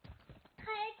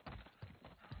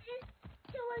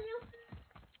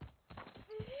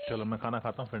 चलो मैं खाना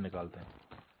खाता हूँ फिर निकालते हैं।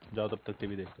 जाओ तब तक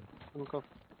टीवी देखते हैं। उनका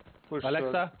पुश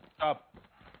अलेक्सा स्टॉप।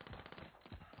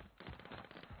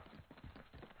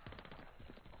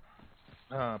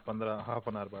 हाँ 15 हाफ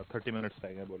एन आवर बाद 30 मिनट्स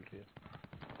आएगा बोल रही है।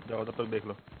 जाओ तब तक देख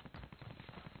लो।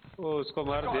 वो उसको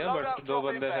मार दिया बट 2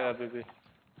 बंदे हैं अभी भी।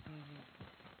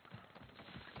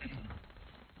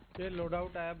 ये लोड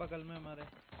आउट आया बगल में हमारे।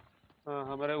 हाँ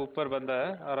हमारे ऊपर बंदा है,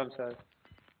 आराम से आए।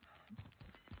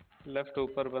 लेफ्ट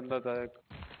ऊपर बंदा था एक।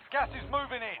 Gas is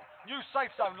moving in. New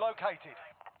safe zone located.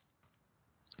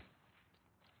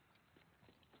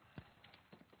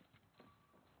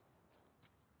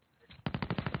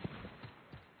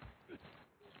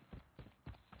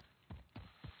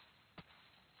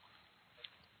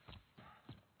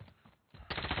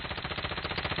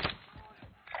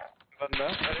 बंदा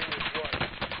Heading this way.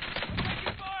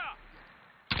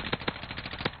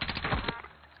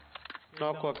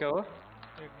 नॉक हुआ क्या हुआ?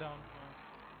 एक डाउन।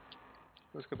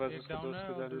 उसके पास एक उसके डाउन दोस्त है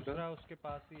की और जाने था। दूसरा उसके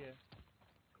पास ही है।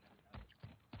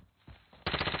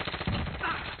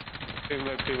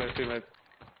 टीम है।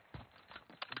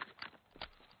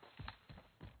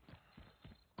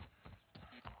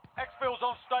 Exfil's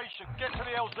on station. Get to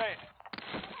the LZ.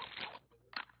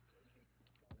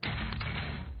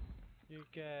 ये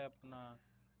क्या है अपना?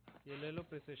 ये ले लो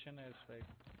प्रिसिशन एयर स्ट्राइक।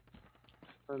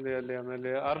 लिया मैं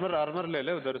लिया। आर्मर ले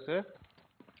ले उधर से।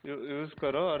 यूज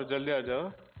करो और जल्दी आ जाओ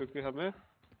क्योंकि हमें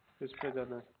इस पे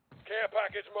जाना है। Care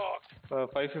package marked.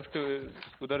 550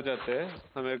 उधर जाते हैं,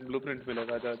 हमें एक ब्लूप्रिंट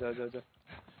मिलेगा। जा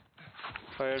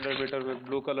 500 मीटर में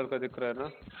ब्लू कलर का दिख रहा है ना।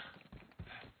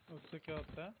 उससे क्या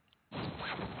होता है?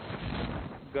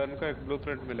 गन का एक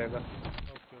ब्लूप्रिंट मिलेगा।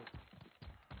 ओके।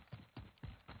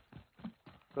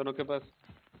 दोनों के पास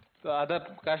तो आधा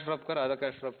कैश ड्रॉप कर, आधा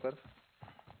कैश ड्रॉप कर।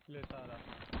 ले सारा।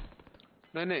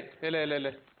 नहीं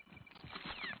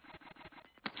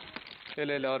ये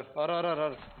ले और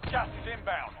Gas is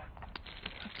inbound.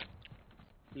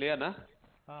 लिया ना।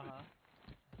 हाँ।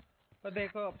 पर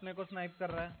देखो अपने को स्नाइप कर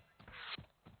रहा है।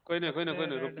 कोई नहीं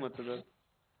रुक मत उधर।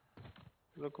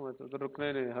 रुकना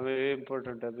ही नहीं, हमें ये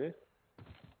इम्पोर्टेंट है। अभी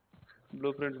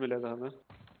ब्लूप्रिंट मिलेगा हमें।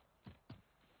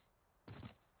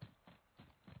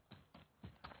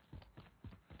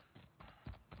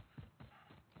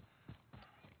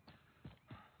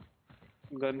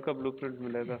 गन का ब्लूप्रिंट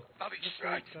मिलेगा।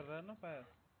 कर रहा है ना फायर।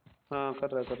 हाँ कर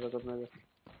रहा है करने दे।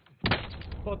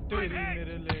 ओ तेरी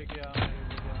मेरे ले गया।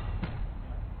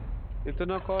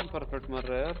 इतना कौन परफेक्ट मर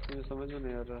रहा है यार, मुझे समझ में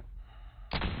नहीं आ रहा।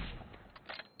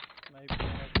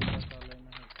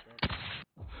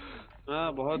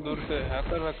 हाँ बहुत दूर से।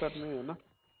 हैकर नहीं है ना।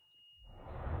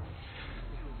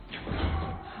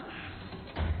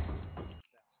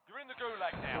 You're in the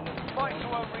gulag now. Fight to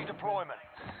earn redeployment.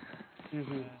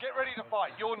 Get ready to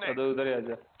fight. You're next. उधर ही आ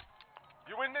जा।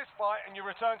 You win this fight and you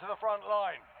return to the front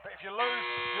line. But if you lose,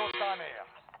 you're done here.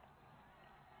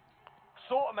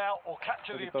 Sort them out or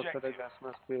capture the objective. Gas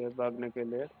mask भी है भागने के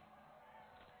लिए।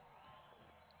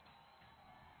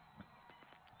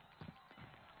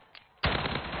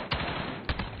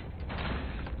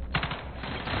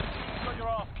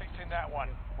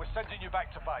 sending you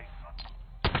back to base.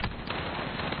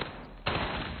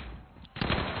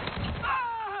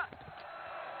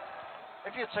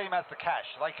 If your team has the cash,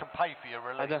 they can pay for your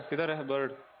release. आजा, किधर है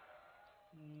bird?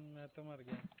 मैं तो मर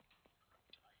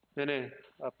गया। नहीं,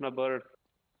 अपना bird.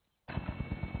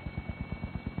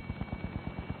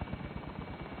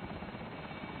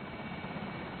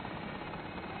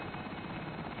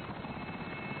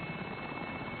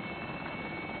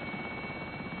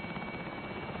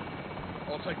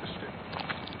 I'll take the stick.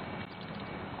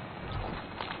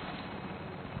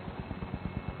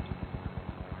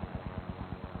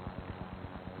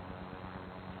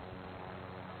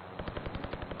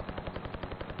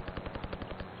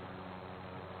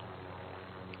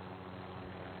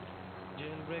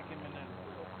 Jail break imminent.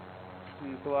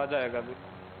 तो आ जाएगा अभी।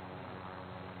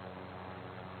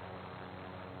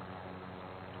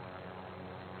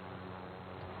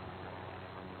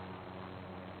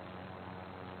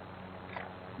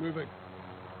 Moving.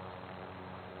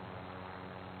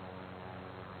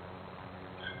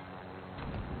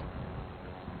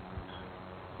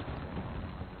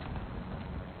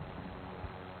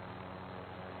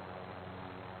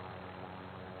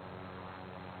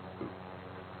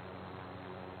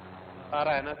 आ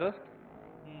रहा है ना दोस्त?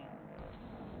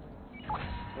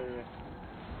 सही है।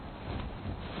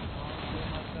 दो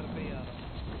मार्कर पे ही आ रहा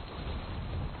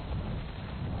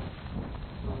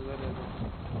उधर है।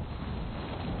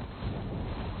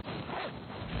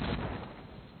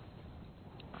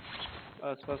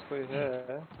 आसपास कोई है?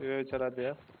 ये चला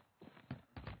दिया।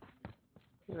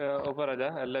 ऊपर आ जा।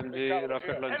 LMG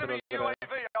रॉकेट लॉन्चर Enemy वगैरह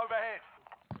UAV overhead.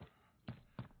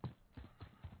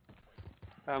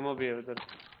 एमओ भी है उधर।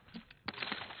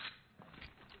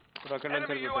 रॉकेट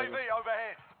लॉन्चर Enemy भी UAV उठाएगा।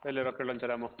 overhead. पहले rocket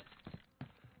launcher ammo.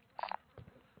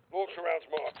 Launch rounds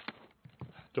marked.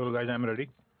 चलो guys, I am ready.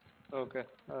 Okay,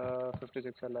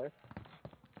 56 है।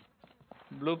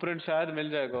 ब्लूप्रिंट शायद मिल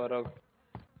जाएगा। और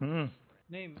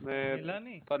नहीं मिला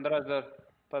नहीं।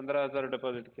 15,000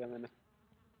 डिपॉजिट किया मैंने।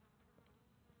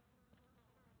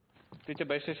 पीछे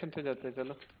बाई स्टेशन पे जाते हैं,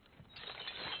 चलो।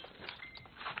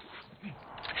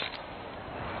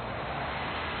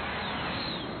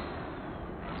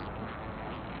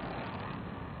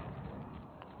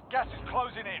 Gas is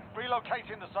closing in.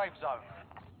 Relocating the safe zone.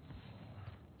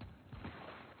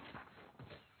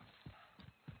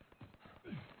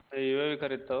 UAV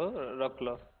खरीदता हो, रख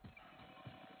लो।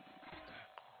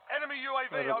 Enemy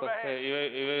UAV रखो, overhead.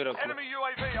 यूएवी रख लो। Enemy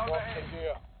UAV overhead.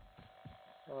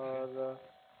 और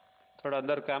थोड़ा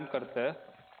अंदर कैंप करते हैं।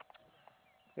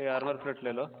 ये आर्मर प्लेट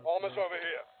ले लो। Armor's over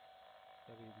here.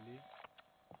 खरीद ली।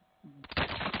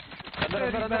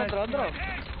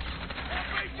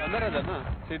 अंदर आ जा ना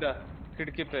सीधा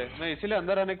खिड़की पे। मैं इसीलिए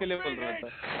अंदर आने के लिए बोल रहा था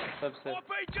सबसे।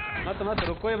 मत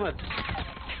रुको ही मत।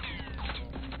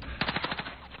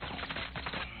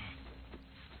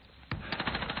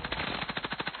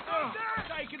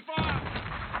 Taking fire.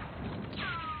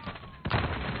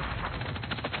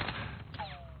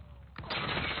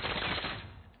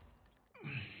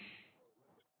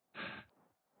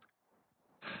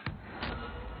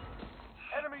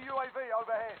 Enemy UAV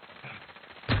overhead.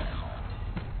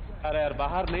 अरे यार,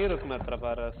 बाहर नहीं रुकना था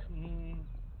पारस।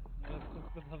 बस कुछ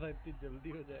पता था इतनी जल्दी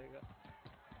हो जाएगा।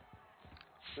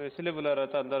 तो इसलिए बुला रहा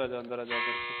था अंदर आ जा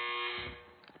करके।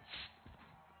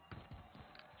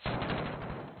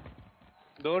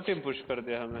 दो टीम पुश कर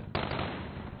दिया हमें।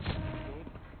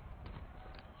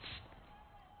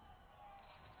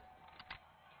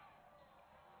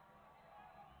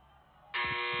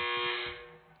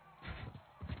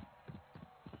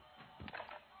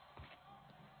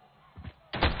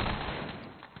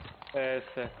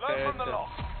 कैसे Learn from the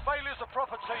loss. Failure's a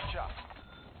proper teacher.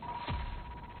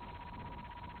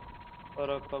 और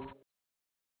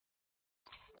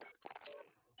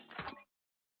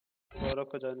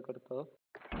को ज्वाइन करता हो।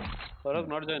 और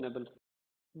नॉट ज्वाइनेबल।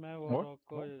 मैं वो What? रॉक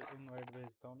को इनवाइट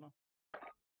भेजता हूँ ना।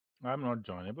 I am not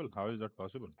जॉइनेबल। How is that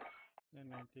possible?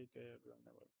 नहीं ठीक है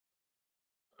joinable।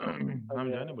 I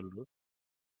am जॉइनेबल bro.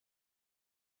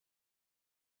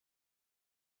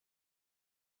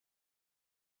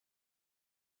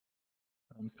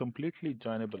 I am completely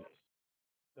जॉइनेबल।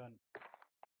 Done.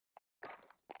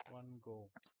 One go.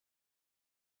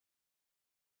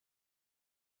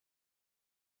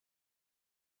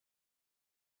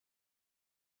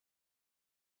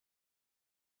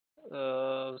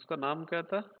 उसका नाम क्या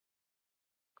था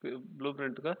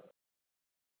ब्लूप्रिंट का?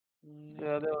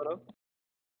 याद है? और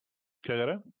क्या कह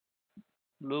रहा है?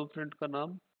 ब्लूप्रिंट का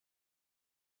नाम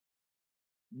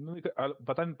नहीं,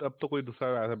 पता नहीं, अब तो कोई दूसरा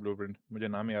आया था ब्लूप्रिंट, मुझे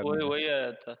नाम याद नहीं वही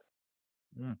आया था।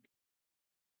 है।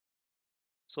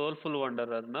 सोलफुल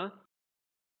वंडरर ना?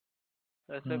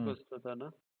 ऐसे कुछ तो था ना।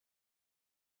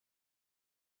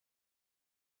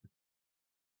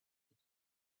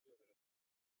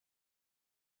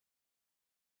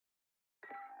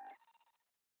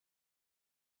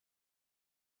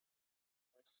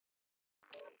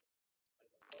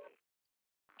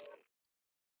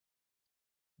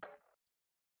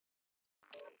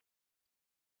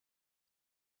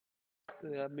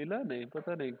 तो यार मिला नहीं,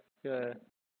 पता नहीं क्या है।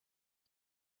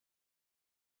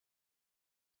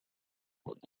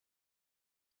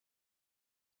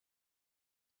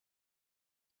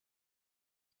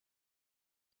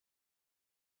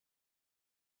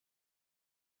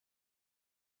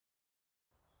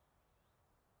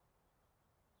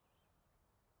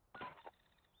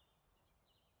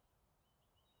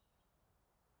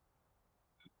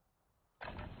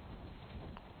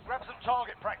 Grab some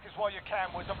target practice while you can.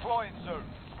 We're deploying soon.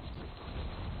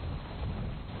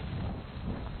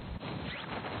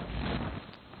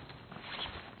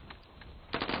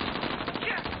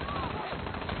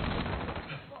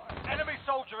 Enemy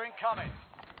soldier incoming.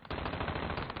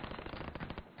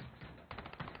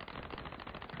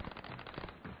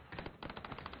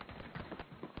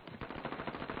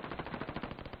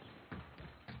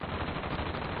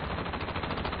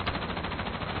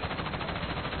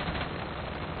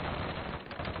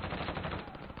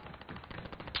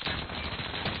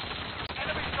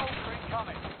 Enemy soldier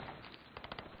incoming.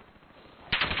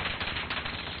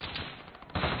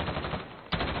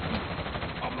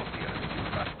 I'm not here, you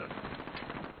bastard.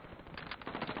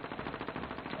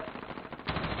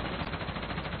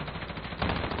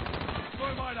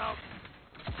 Throw mine out.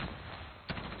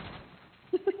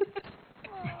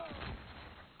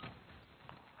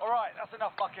 All right, that's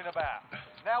enough mucking about.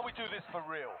 Now we do this for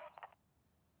real.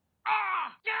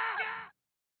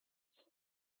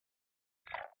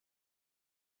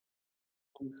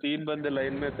 हम 3 बंदे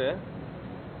line में थे,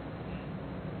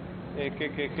 एक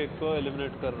को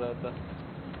eliminate कर रहा था।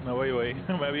 वही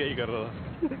मैं भी यही कर रहा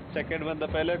था। सेकंड बंदा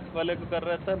पहले वाले को कर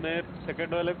रहा था, मैं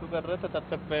सेकंड वाले को कर रहा था, तब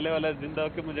तक पहले वाला जिंदा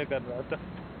होके मुझे कर रहा था।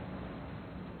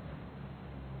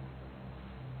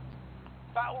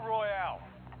 Battle Royale.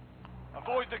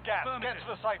 Avoid the gap. Get to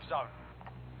the safe zone.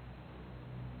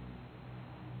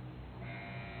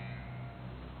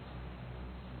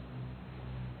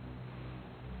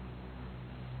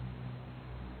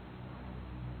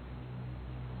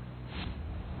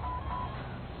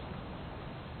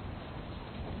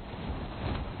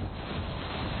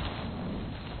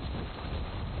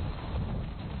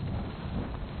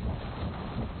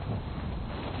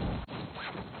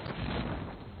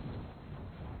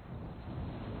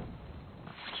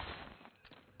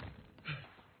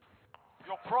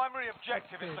 Your primary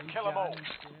objective is to kill them all.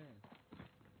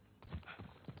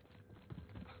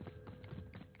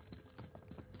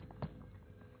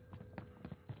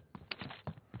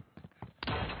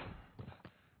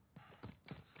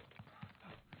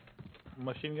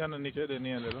 Machine gun नीचे देनी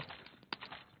है, ले लो।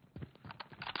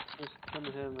 पिस्टन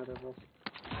है मेरे पास।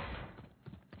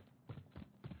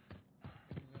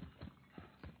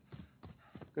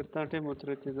 कितना टाइम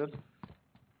उतरे थे इधर?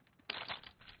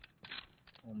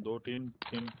 2-3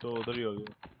 टीम तो उधर ही होगी।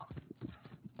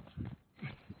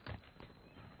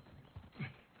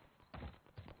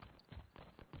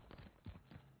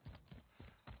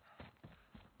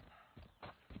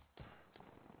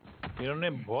 इन्होंने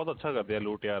बहुत अच्छा कर दिया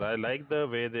लूट यार। I like the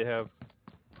way they have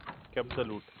kept the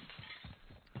loot.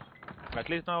 At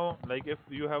least now, like if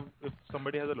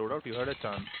somebody has a loadout, you have a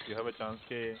chance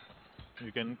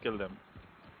you can kill them.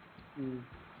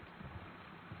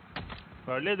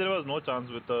 Earlier there was no chance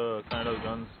with the kind of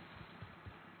guns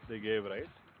they gave, right?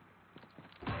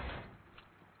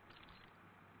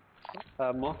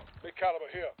 Ammo. Big caliber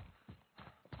here.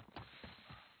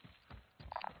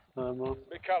 Ammo.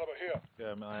 Big caliber here.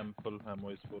 Yeah, I am full. Ammo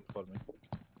is full for me.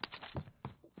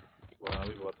 वहाँ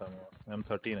भी बहुत ammo है।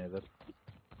 M13 है इधर।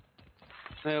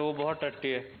 नहीं, वो बहुत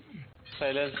टट्टी है।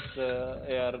 साइलेंस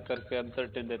AR करके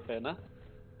M13 देते हैं ना,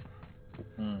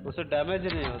 उसे डैमेज ही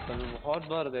नहीं होता। मैं बहुत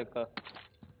बार देखा।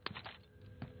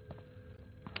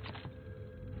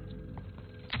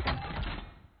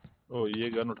 ओ ये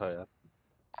गन उठा यार।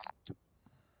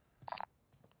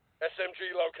 SMG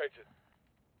located.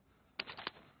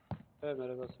 है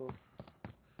मेरे पास वो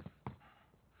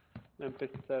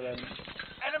MP7।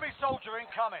 Enemy soldier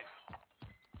incoming.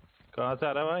 कहाँ से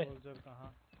आ रहा है भाई? सोल्जर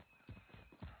कहाँ?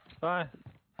 कहाँ है?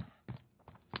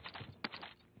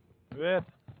 Where?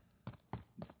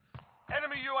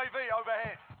 Enemy UAV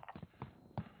overhead.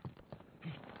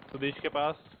 Sudesh के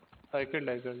पास। I killed।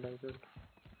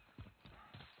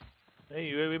 नहीं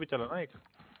UAV भी चला ना एक।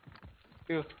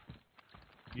 क्यों?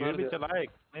 UAV चला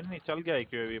एक। नहीं नहीं चल गया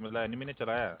एक यूएवी, मतलब एनिमी ने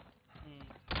चलाया।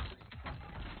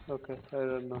 Okay, I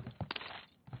don't know.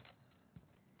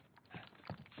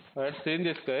 I had seen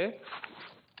this guy,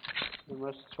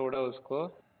 बस छोड़ा उसको।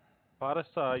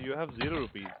 पारसा, you have 0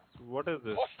 rupees. What is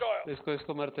this? Hostile.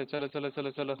 इसको मारते। चलो चलो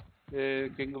चलो चलो, ये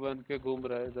किंग बन के घूम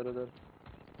रहा है इधर उधर।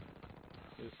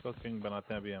 इसको किंग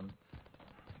बनाते हैं अभी हम,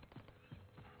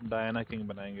 डायना किंग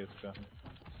बनाएंगे इसका हम।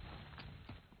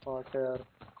 हॉट है यार,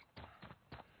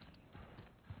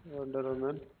 वंडर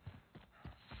वुमन।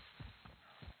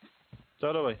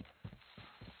 चलो भाई,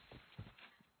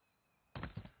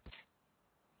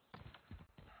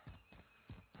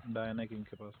 डायना किंग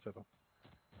के पास चलो।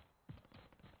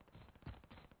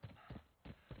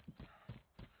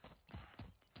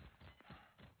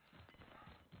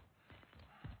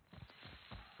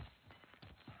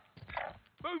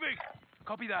 Moving.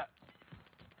 Copy that.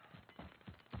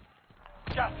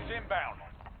 Gas is inbound.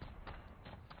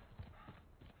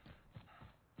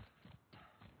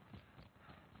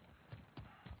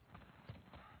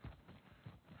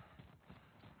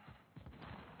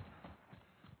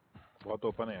 बहुत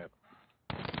ओपन है यार।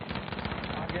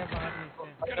 आ गया बाहर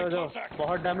नीचे। अरे जो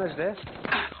बहुत डैमेज है।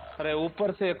 अरे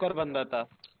ऊपर से एक और बंदा था।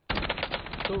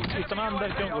 तो इतना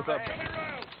अंदर क्यों घुसा?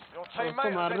 Your उसको teammate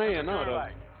has मारना ही है entered ना, the और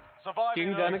gulag. Surviving किंग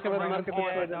early जाने के बाद will मार के bring कुछ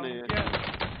you फायदा down. नहीं है।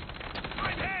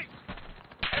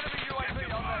 Enemy UAV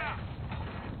overhead.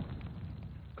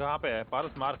 कहाँ पे है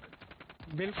पारस? मार्क।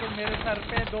 बिल्कुल मेरे सर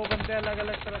पे दो बंदे अलग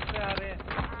अलग तरफ से आ रहे हैं।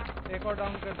 एक और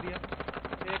डाउन कर दिया,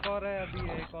 एक और है अभी,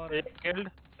 एक और है। एक किल्ड।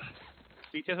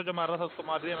 पीछे से जो मार रहा था उसको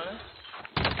मार दिया मैंने।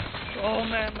 ओह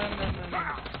मैं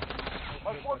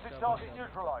Most wanted target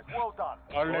neutralized. Well done.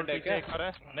 और और लेट है पीछे क्या? एक और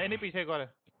है। नहीं नहीं पीछे एक और है,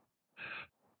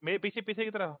 मेरे पीछे पीछे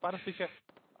की तरफ। पारस पीछे।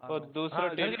 और दूसरा हाँ,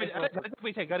 घर टीम के पीछे, अरे घर के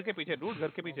पीछे, घर के पीछे डूड, घर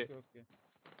के पीछे। Okay.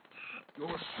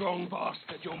 You're a strong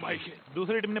bastard. You'll make it.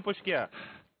 दूसरी टीम ने पुश किया।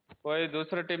 कोई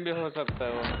दूसरा टीम भी हो सकता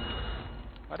है वो।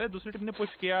 अरे दूसरी टीम ने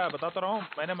पुश किया, बता तो रहा हूँ।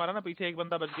 मैंने मारा ना, पीछे एक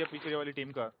बंदा बच गया पीछे वाली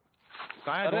टीम का।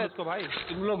 कहाँ है? अरे ढूंढ उसको भाई।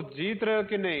 तुम लोग जीत रहे हो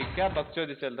कि नहीं? क्या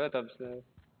बकचोदी चल रहा है तब से?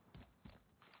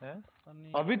 हैं?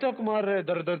 अभी तक मार रहे,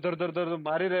 दर दर दर दर दर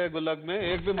मार ही रहे गुलग में,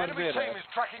 एक भी मर Enemy नहीं रहा team है। is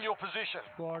tracking your position.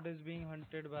 Squad is being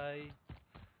hunted भाई।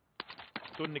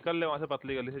 तू निकल ले वहाँ से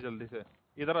पतली गली से जल्दी से।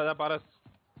 इधर आजा पारस।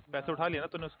 पैसे उठा लिया ना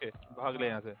तूने उसके, भाग ले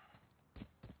यहाँ से।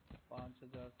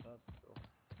 5700।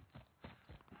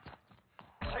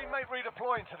 Teammate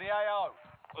redeploying to the AO.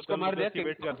 उसको मार दिया उसकी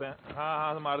वेट करते हैं। हाँ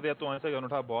हाँ मार दिया। तू वहाँ से गन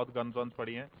उठा, बहुत गन वंस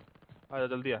पड़ी हैं। आजा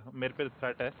जल्दी आ, मेरे पे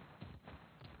थ्रेट है।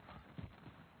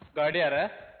 गाड़ी आ रहा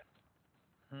है।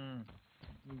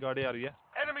 गाड़ी आ रही है।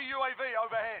 Enemy UAV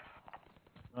overhead.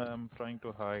 I am trying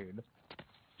to hide.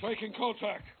 Taking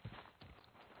contact.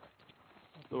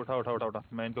 तो उठा उठा उठा उठा,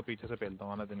 मैं इनको पीछे से पेलता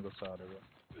हूँ ना, दिन गुस्सा आ रहा है।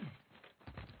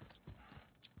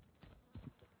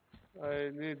 I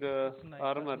need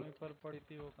armour. पर पड़ी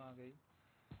थी वो कहाँ गई?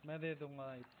 मैं दे दूंगा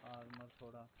आर्मर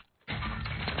थोड़ा।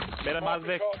 मेरा मास्क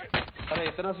देख। अरे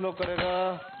इतना स्लो करेगा,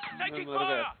 मैं Taking मर fire.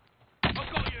 गया। I've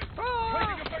got you.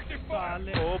 Taking effective fire.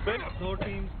 साले ओपन। दो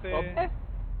टीम्स पे।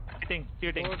 Cheating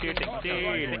cheating cheating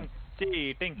cheating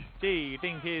cheating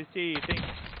cheating, he is cheating.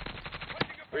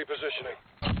 Repositioning.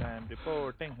 I am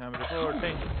reporting, he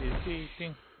is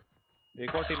cheating.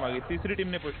 एक और टीम आ गई, तीसरी टीम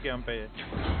ने पुश किया हम पे।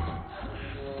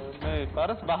 नहीं,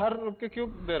 पारस बाहर रुक के क्यों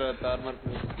दे रहा था आर्मर पे?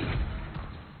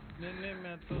 नहीं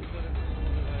मैं तो सिर्फ वो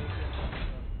रिवाइव करना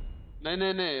था।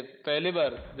 नहीं, पहली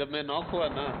बार जब मैं नॉक हुआ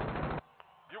ना।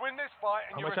 You win this fight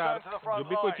and you हमेशा return to the जो front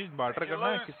भी कोई line. चीज बार्टर If you करना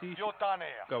है, lose, किसी you're done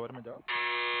here. कवर में जाओ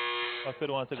और फिर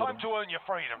वहां से Time करो। to earn your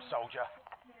freedom, soldier.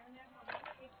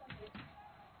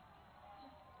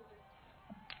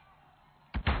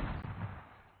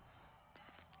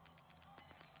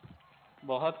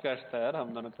 बहुत कैश था यार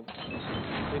हम दोनों के पास,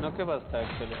 तीनों के पास था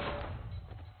actually.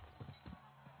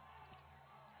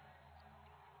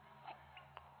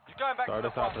 You're going back to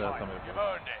the front 7,500 line. समय You've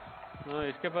earned it. हाँ,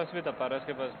 इसके पास भी था, पारस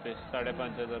के पास भी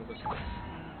 5,500 कुछ था।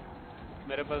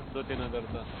 मेरे पास 2-3 हज़ार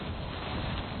था।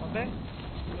 अबे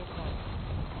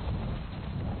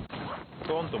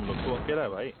कौन तुम लोग? तू अकेला है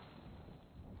भाई?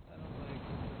 अरे भाई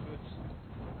कुछ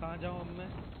कहाँ जाऊँ अब मैं?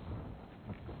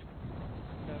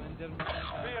 Avenger मिशन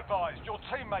Be का advised, your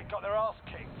teammate got their ass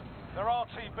kicked. They're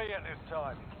RTB at this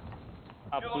time.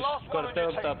 आप You're the push last one on करते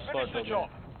your वक्त team. आप Finish स्पॉट the हो गए। job.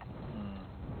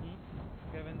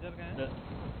 Avenger का है?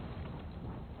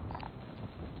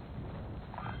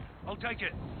 I'll take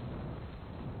it.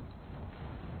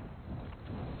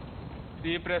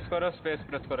 C press करो, स्पेस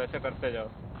प्रेस करो, ऐसे करते जाओ।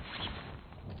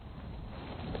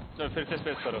 तो फिर से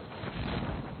स्पेस करो,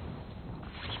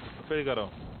 फिर करो,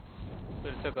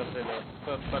 फिर से करते जाओ,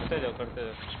 करते जाओ,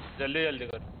 जल्दी जल्दी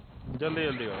करो। जल्दी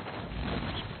जल्दी करो।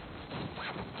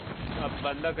 अब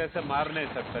बंदा कैसे मार नहीं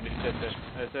सकता नीचे से,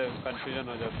 ऐसे कंफ्यूजन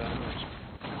हो जाता है ना।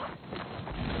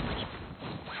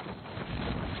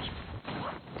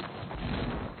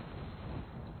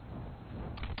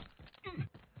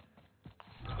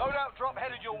 Loadout drop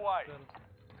headed your way.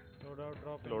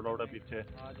 Load out है पीछे।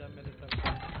 आजा मेरे सर पे।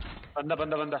 बंदा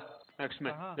बंदा बंदा नेक्स्ट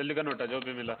में, कहाँ? जल्दी करना उठा जो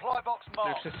भी मिला। Supply box marked.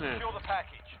 Next is there. Secure the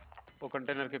package. वो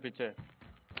कंटेनर के पीछे है।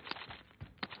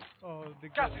 ओह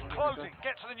दिख Gas is गया। closing.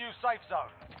 Get to the new safe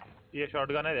zone. ये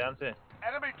शॉटगन है, ध्यान से।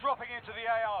 Enemy dropping into the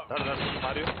AO. धड़ धड़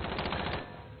मारियो।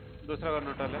 दूसरा करना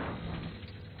उठा ले।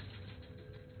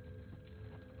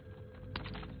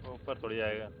 ऊपर थोड़ी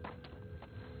आएगा।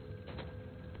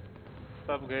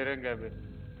 सब घेरेंगे अभी।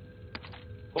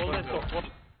 खोल दे इसको, खोल।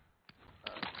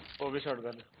 वो भी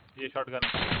शॉटगन है। ये शॉटगन है।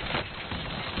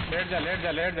 लेट जा लेट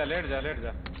जा लेट जा लेट जा लेट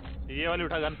जा। ये वाली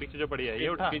उठा गन, पीछे जो पड़ी है, ये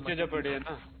उठा। पीछे जो पड़ी है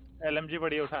ना, LMG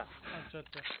पड़ी है, उठा। अच्छा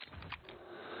अच्छा।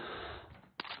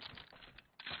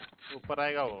 ऊपर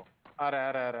आएगा वो। आ रहा है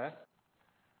आ रहा है आ रहा है।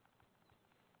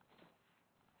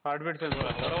 हार्डवेयर सेंसर हो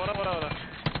रहा।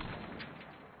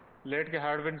 लेट के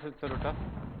हार्डवेयर सेंसर उठा।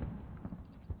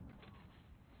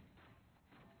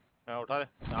 उठा दे।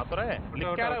 यहाँ तो रहे।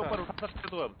 लिख के आ रहा है ऊपर, उठा सकते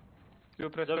तू अब। क्यों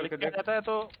प्रेस जब करके लिख के देख। आता है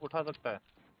तो उठा सकता है।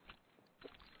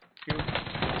 क्यों?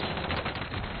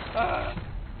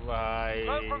 भाई।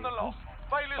 Learn from the loss.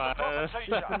 Failure's the proper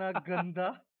teacher. इतना गंदा।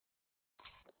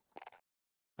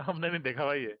 हमने नहीं देखा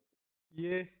भाई ये।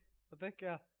 ये पता है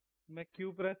क्या, मैं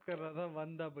क्यू प्रेस कर रहा था,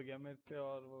 वन दब गया मेरे से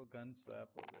और वो गन स्वैप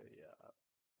हो गई यार।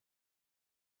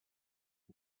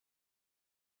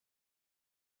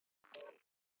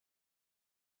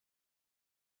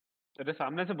 तेरे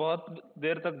सामने से बहुत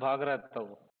देर तक भाग रहा था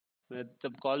वो। मैं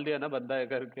जब कॉल दिया ना बंदा है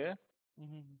करके,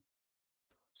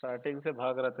 स्टार्टिंग से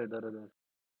भाग रहा था इधर उधर।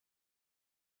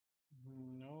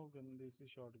 नो गंदी सी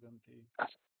शॉटगन थी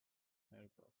मेरे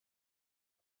पास।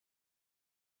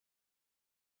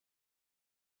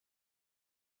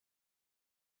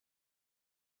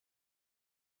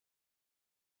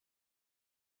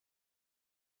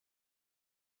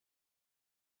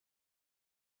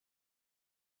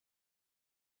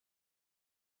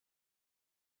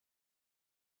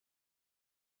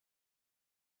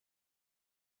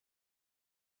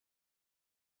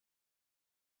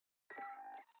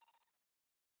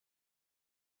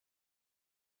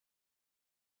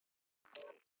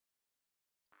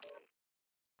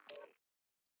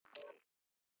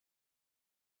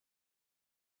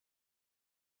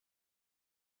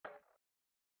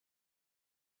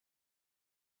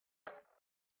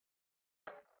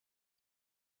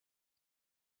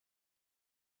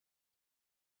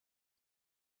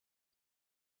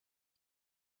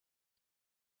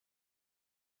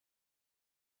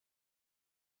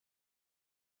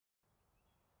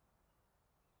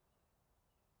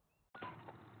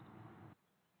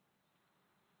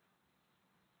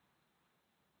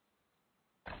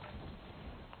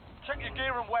 Check your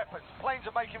gear and weapons. Planes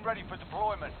are making ready for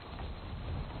deployment.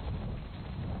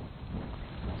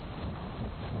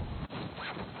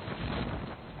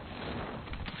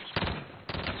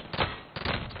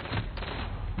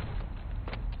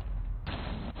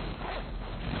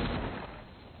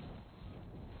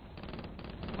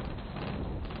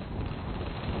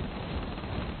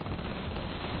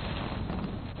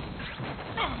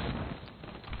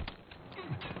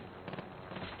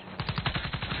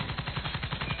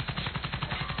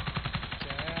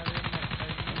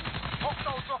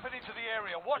 Hostiles dropping into the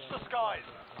area. Watch the skies.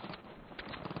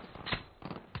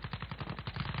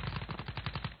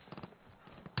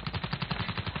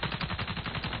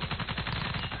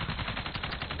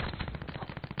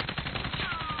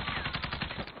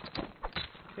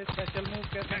 ये स्पेशल मूव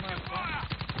कैसे मारते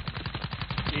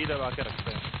हैं? ई दबा के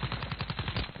रखते हैं।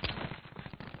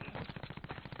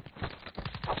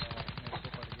 मेरे को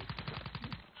पड़ गई।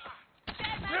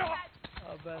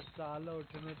 अबे साला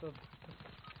उठने तो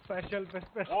स्पेशल पे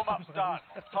special. Warm up's done.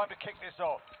 Time to kick this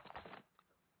off.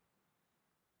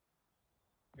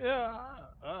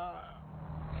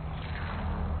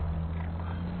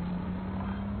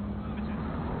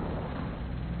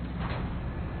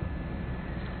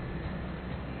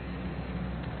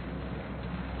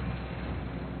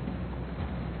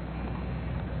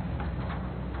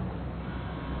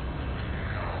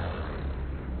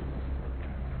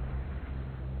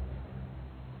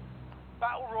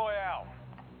 Battle Royale.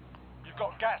 You've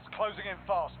got gas closing in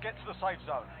fast. Get to the safe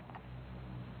zone.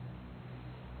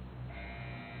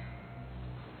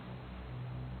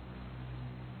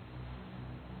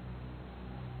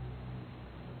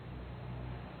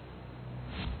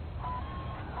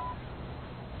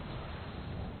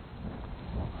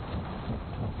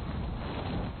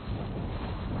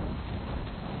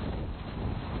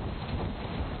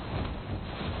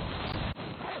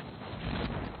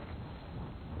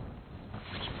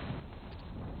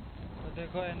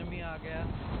 देखो एनिमी आ गया।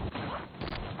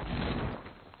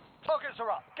 Targets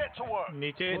are up. Get to work.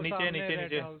 नीचे वो नीचे सामने नीचे रेड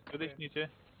नीचे house युधिश पे। नीचे।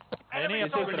 नहीं नहीं,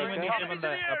 अपनी बिल्डिंग में नीचे बंदा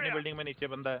है, अपनी बिल्डिंग में नीचे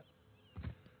बंदा है।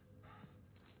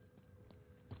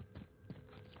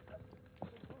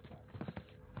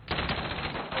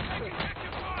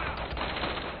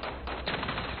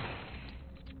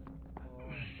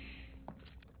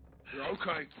 You're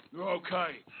okay. You're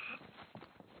okay.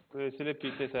 तो इसलिए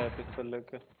पीछे से आया पिस्तौल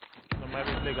लेके। तो मैं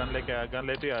भी इसलिए गन लेके आया, गन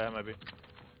लेते ही आया मैं भी।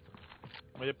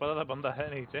 मुझे पता था बंदा है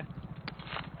नीचे,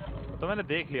 तो मैंने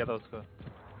देख लिया था उसको।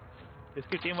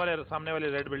 इसकी टीम वाले सामने वाले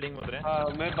रेड बिल्डिंग में उतरे। हाँ,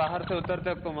 मैं बाहर से उतरते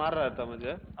वक्त तो मार रहा था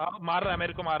मुझे। मार रहा है,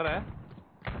 मेरे को मार रहा है।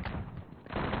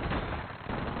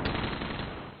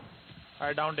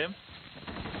 I downed him.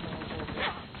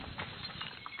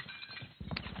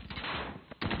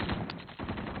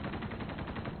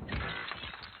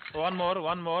 One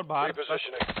more बाहर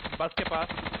बस के पास।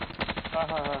 हाँ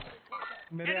हाँ हाँ,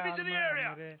 मेरे मेरे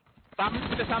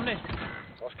सामने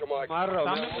मार रहा हूँ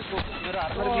मैं। मेरा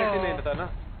आर्मर प्लेट ही नहीं था ना।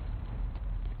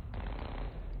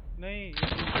 नहीं, ये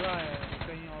दूसरा है,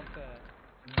 कहीं और से है।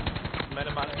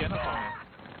 मैंने मार किया ना सामने।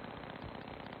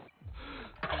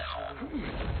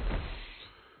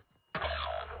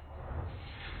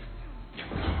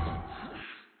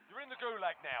 You're in the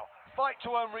gulag now. Fight to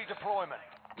earn redeployment.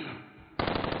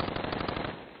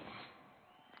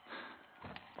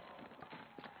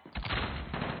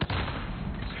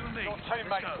 Your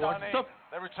teammates done in.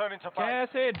 They're returning to base.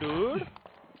 कैसे dude?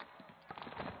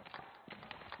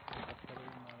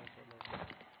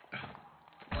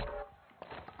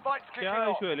 Fight's kicking क्या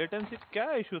off. इशू है? लेटेंसी क्या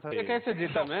इशू था? ये कैसे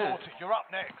जीता मैं? Sorted. You're up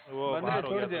next. वो बंदे बाहर हो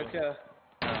छोड़ गया दिया तो। क्या?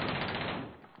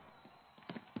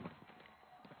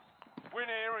 Win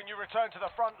here and you return to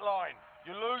the front line.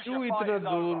 You lose क्यों your इतना fight is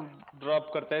दूर over. ड्रॉप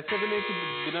करता है? ऐसे भी नहीं कि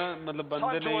बिना मतलब बंदे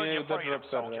Time to नहीं earn है your उधर freedom, ड्रॉप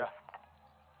कर रहा soldier. है।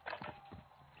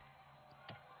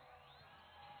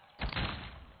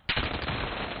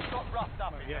 Got roughed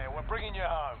up in there. We're bringing you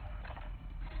home.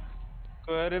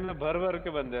 Square में भर भर के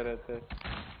बंदे रहते हैं।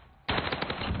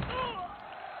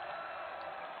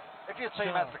 If your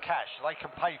team has the cash, they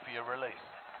can pay for your release.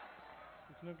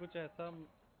 इसमें कुछ ऐसा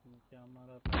क्या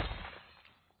मारा?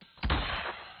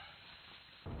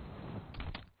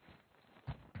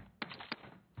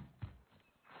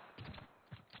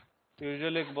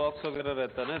 यूजुअल एक बॉक्स वगैरह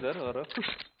रहता है ना इधर, और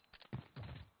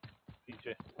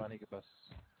पीछे पानी के पास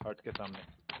हट के सामने।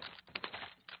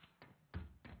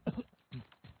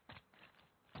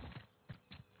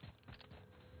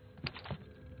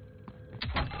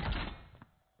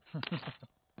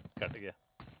 कट गया।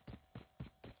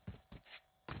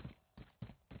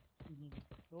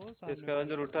 इसका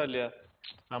अंदर उठा लिया।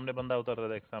 सामने बंदा उतर रहा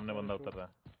है, देख सामने बंदा उतर रहा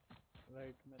है।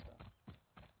 राइट में था।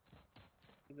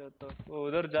 वो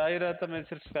उधर जा ही रहा था, मैं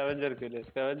सिर्फ स्कैवेंजर के लिए।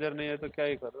 स्कैवेंजर नहीं है तो क्या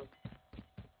ही करो।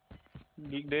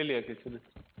 ले लिया किसी ने।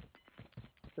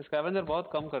 तो स्कैवेंजर बहुत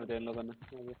कम कर दिया इन लोगों ने।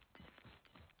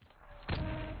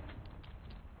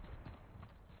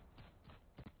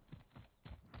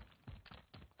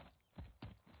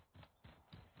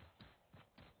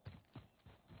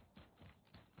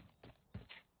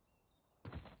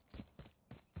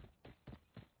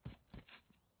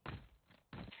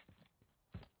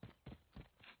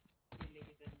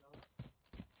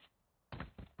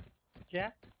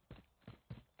 क्या?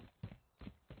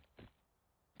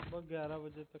 बस 11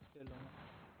 बजे तक खेलूंगा।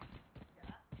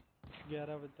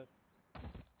 11 बजे तक।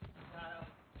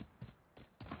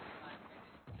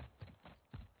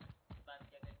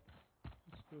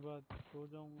 उसके बाद सो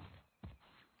जाऊंगा।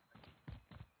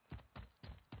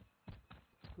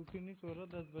 तू क्यों नहीं सो रहा?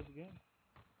 10 बज गए।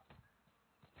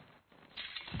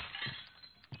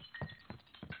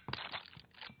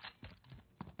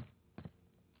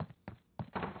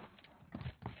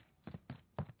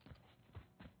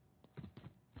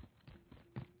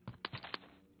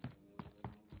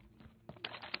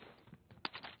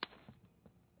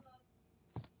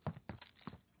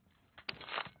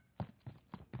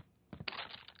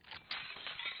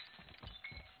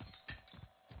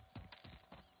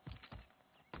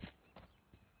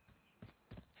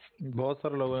 बहुत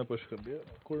सारे लोगों ने पुश कर दिया।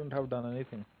 couldn't have done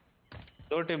anything।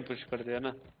 2 team push कर दिया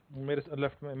ना। मेरे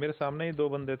लेफ्ट में, मेरे सामने ही 2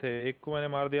 बंदे थे। एक को मैंने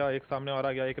मार दिया, एक सामने और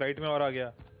आ गया, एक राइट में और आ गया।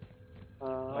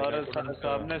 और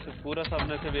सामने से, पूरा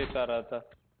सामने से भी एक आ रहा था।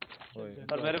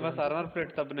 और मेरे पास आर्मर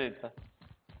प्लेट तब नहीं था।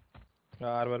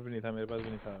 आर्मर भी नहीं था, मेरे पास भी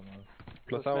नहीं था armour.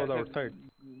 Plus I was outside.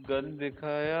 Gun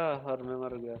दिखाया और मैं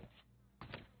मर गया।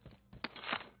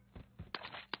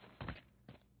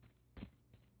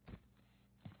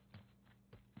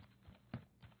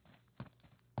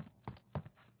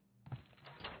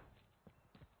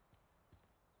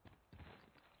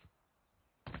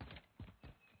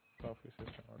 ऑफिस से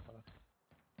उठा।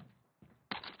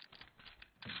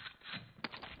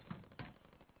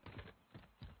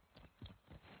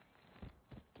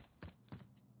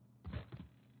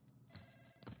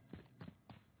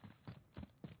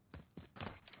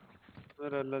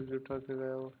 मेरा लंच उठा के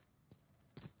गया वो।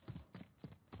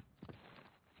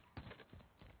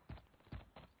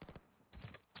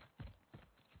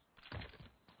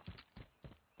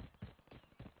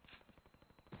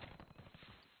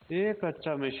 एक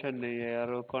अच्छा मिशन नहीं है यार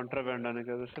वो कॉन्ट्राबैंड आने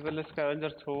का। उससे पहले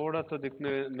स्कैवेंजर थोड़ा तो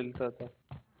दिखने मिलता था।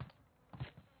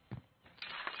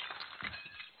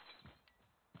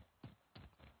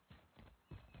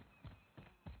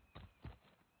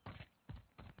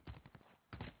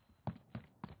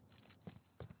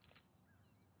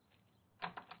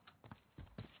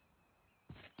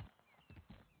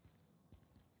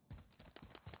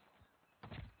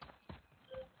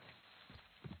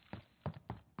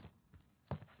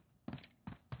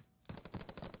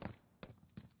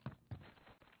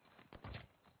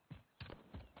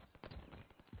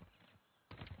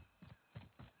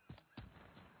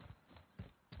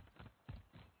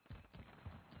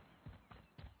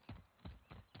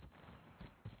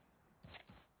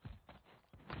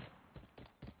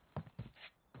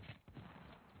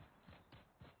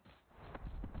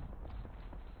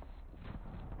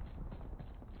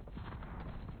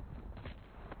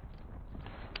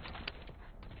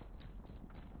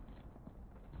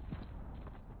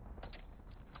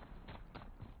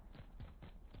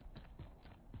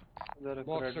 इधर एक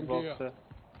Mark red some box gear. है।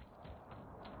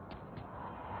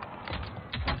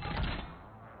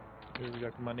 We've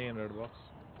got money in red box.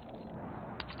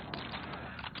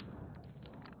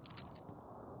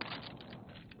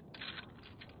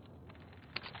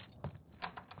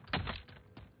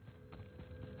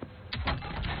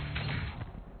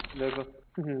 देखो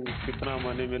कितना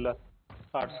मनी मिला,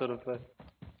 800 रुपए।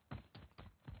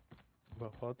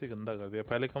 बहुत ही गंदा कर दिया।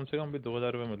 पहले कम से कम भी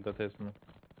 2000 रुपये मिलता था इसमें।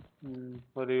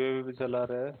 और ये भी चला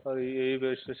रहे हैं और यही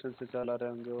बेस स्टेशन से चला रहे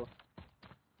होंगे वो।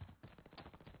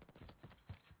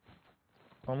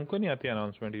 हमको नहीं आती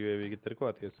अनाउंसमेंट यूएवी की, तेरे को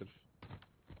आती है सिर्फ।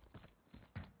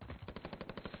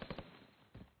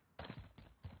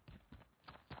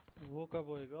 वो कब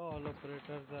होएगा? All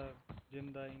operators are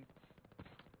जिंदाइंग।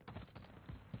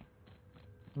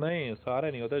 नहीं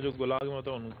सारे नहीं होते, जो गुलाग में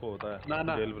होता है उनको होता ना है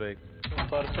ना, जेल ब्रेक।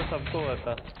 परसों सबको हुआ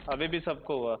था, अभी भी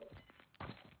सबको हुआ।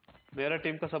 मेरा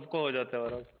टीम का सबको हो जाता है।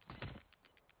 और अब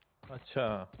अच्छा,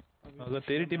 अभी अगर पिछले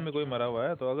तेरी टीम में मैच कोई में मरा हुआ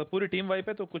है तो अगर पूरी टीम वाइप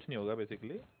है तो कुछ नहीं होगा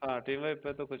बेसिकली। हाँ, टीम वाइप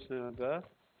पे तो कुछ नहीं होगा।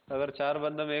 अगर 4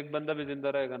 बंदा में एक बंदा भी जिंदा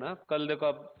रहेगा ना, कल देखो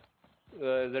आप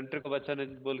जेंट्री को बच्चा ने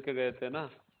बोल के गए थे ना।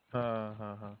 हाँ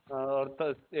हाँ हाँ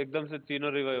और एकदम से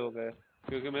तीनों रिवाइव हो गए,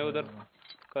 क्योंकि मैं उधर हाँ।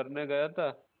 करने गया था।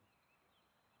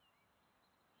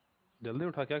 जल्दी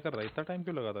उठा, क्या कर रहा है, इतना टाइम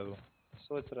क्यों लगाता है तू?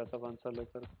 सोच रहा था 500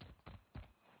 लेकर।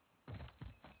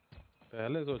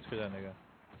 पहले सोच के जाने का।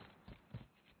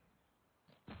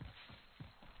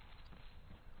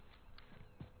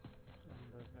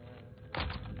 अंदर है।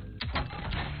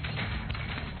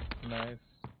 नाइस,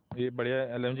 ये बढ़िया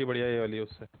एलएमजी, बढ़िया ये वाली है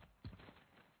उससे।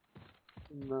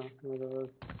 ना मेरे पास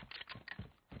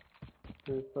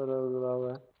पेपर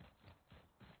हुआ है।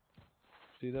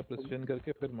 सीधा प्रेसिडेंट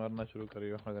करके फिर मारना शुरू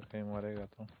करियो अगर कहीं मारेगा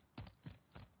तो।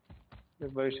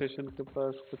 बाई स्टेशन के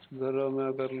पास कुछ घरों में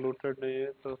अगर लूटेड नहीं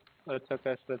है तो अच्छा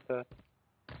कैश रहता है।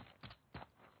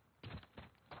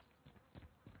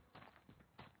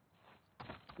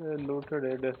 लूटेड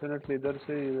है डेफिनेटली, इधर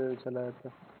से ही इधर चलाया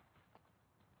था।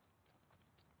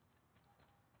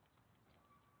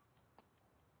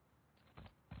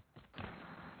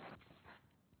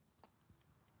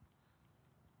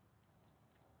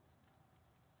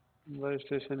 बाई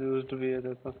स्टेशन यूज्ड भी है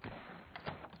देखो।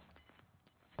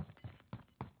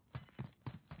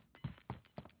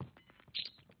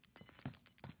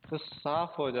 तो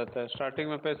साफ हो जाता है, स्टार्टिंग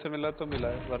में पैसे मिला तो मिला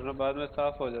है, वरना बाद में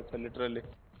साफ हो जाता है लिटरली।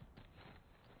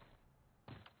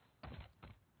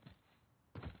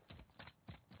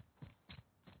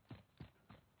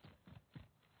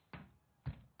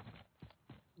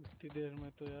 इतनी देर में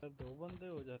तो यार 2 बंदे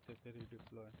हो जाते थे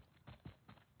रिडिप्लॉय।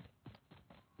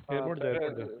 हाँ, एयरपोर्ट जा, पहले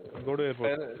एयरपोर्ट जा, गो टू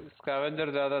एयरपोर्ट। पहले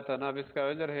स्कैवेंजर ज्यादा था ना, अभी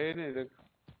स्कैवेंजर है ही नहीं देख।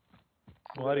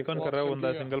 वहाँ रिकॉन कर Mark रहा है वो some बंदा,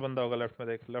 gear. सिंगल बंदा होगा लेफ्ट में,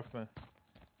 देख लेफ्ट में,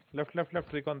 लेफ्ट लेफ्ट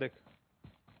लेफ्ट रिकॉन देख।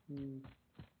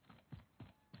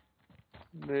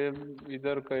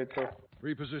 इधर कहीं तो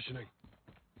Repositioning.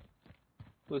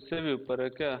 उससे भी ऊपर है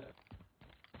क्या?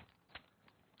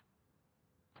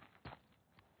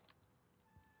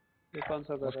 ये कौन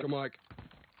सा घर Oscar है? Mike.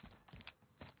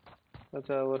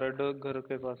 अच्छा, वो रेड घर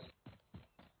के पास।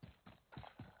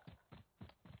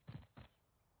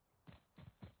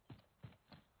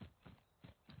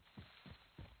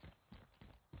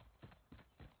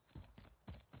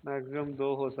 मैक्सिमम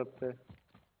 2 हो सकते हैं।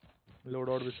 लोड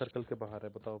आउट भी सर्कल के बाहर है,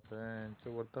 बताओ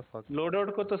what the fuck. Load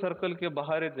out को तो सर्कल के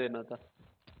बाहर ही देना था।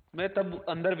 मैं तब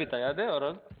अंदर भी था, याद है?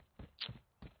 और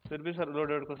फिर भी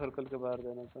लोड आउट को सर्कल के बाहर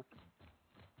देना था।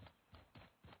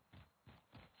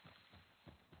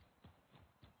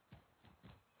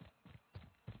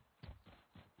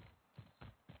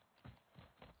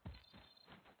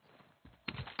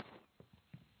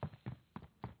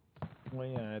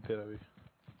 वही आया तेरा भी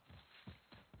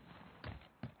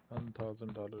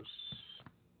 $1,000।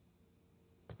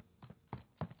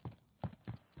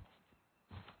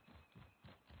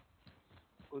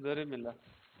 उधर ही मिला।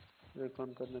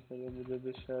 रिकॉन करना चाहिए मुझे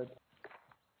भी शायद।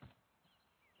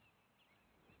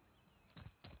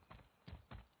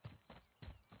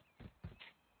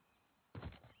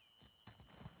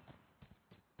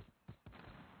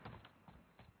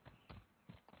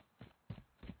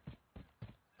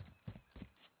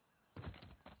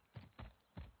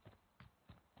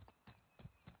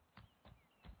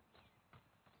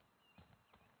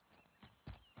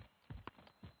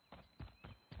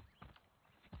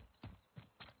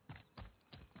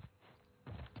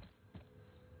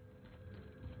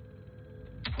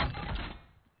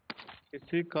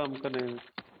 किसी काम का नहीं।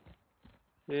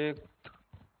 एक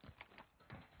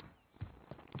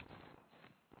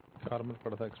आर्मर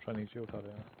पड़ा था एक्स्ट्रा, नीचे उठा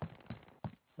रहे हैं।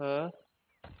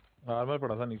 हाँ आर्मर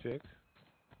पड़ा था नीचे एक।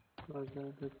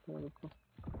 देखता हूँ रुको।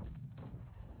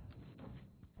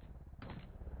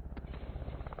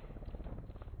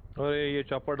 और ये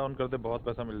चॉपर डाउन कर दे, बहुत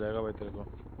पैसा मिल जाएगा भाई तेरे को।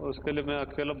 उसके लिए मैं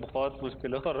अकेला बहुत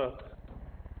मुश्किल है। और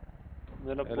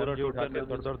मेरा पूरा LMG उठा टूटने के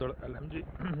में दौड़ LMG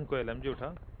कोई LMG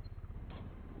उठा।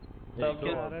 तब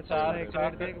क्या आ रहा है? चार सामने एक रेड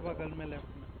रॉकेट देख बगल में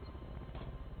लेफ्ट में।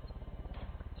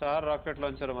 4 रॉकेट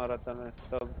लॉन्चर मारा था मैं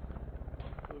तब।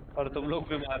 और तुम लोग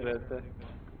भी मार रहे थे।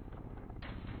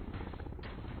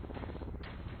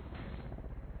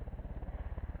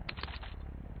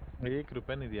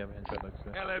 ₹1 नहीं दिया मैंने अलग से।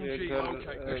 LMG एक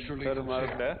locate. Extra घर lethal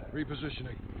मार्क्ड here. है।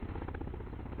 Repositioning.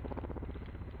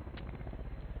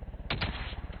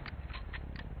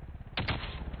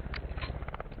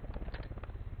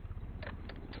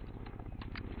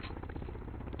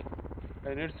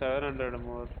 I need 700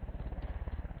 more.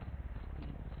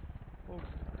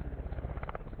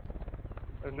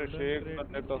 ऐसे गोल्डन शेक क्रेट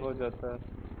करने नहीं का हो चाहिए? जाता है।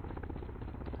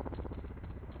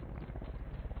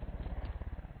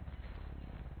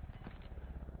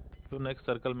 तो नेक्स्ट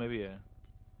सर्कल में भी है।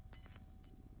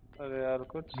 अरे यार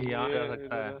कुछ ये यहाँ ये पे आ सकता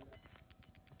इधर है। है।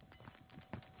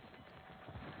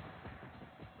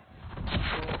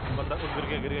 बंदा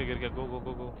गिर गया। गो गो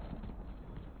गो गो।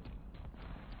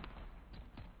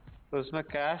 तो उसमें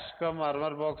कैश कम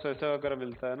आर्मर बॉक्स ऐसे वगैरह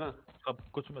मिलता है ना? सब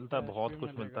कुछ मिलता है, कैश बहुत भी कुछ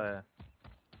मिलेगा। मिलता है।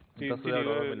 3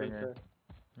 $10,000 भी मिलेंगे। मिलता है।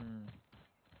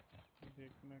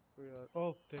 देखने को यार।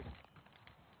 ओह देख।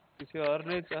 किसी और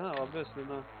ने हाँ ऑब्वियसली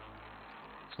ना।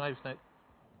 Snipe snipe.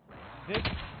 देख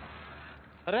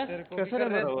अरे तेरे को भी कैसे कर नहीं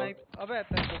रहा है मरा वो? स्नाइप। अबे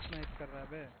तेरे को स्नाइप कर रहा है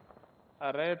बे।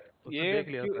 अरे उसने ये देख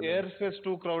लिया क्यों पहले। एयर स्पेस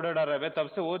 2 क्राउडेड आ रहा है? मैं तब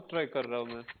से वो ट्राई कर रहा हूँ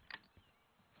मैं।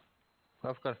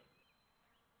 साफ कर।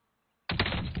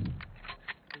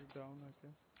 डाउन है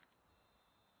क्या?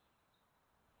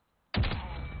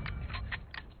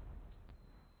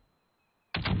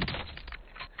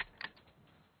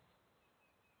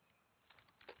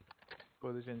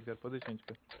 पोजीशन चेंज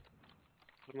कर।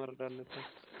 आर्मर डाल लेते हैं।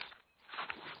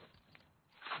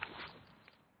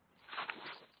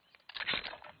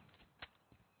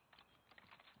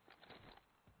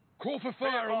 Call for Be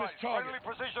fire on this advised, target. friendly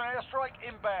precision airstrike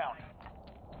inbound.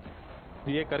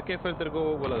 ये करके फिर तेरे को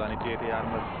वो लगानी चाहिए थी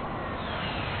आर्मर।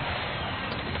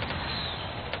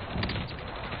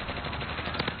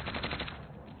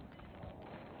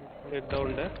 एक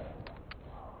डाउन है।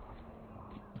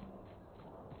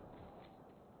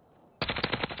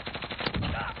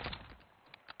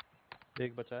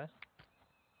 एक बचा है।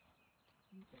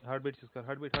 हार्ट बीट चूज कर।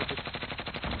 Heart beat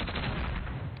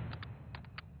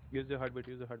use your heart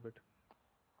beat.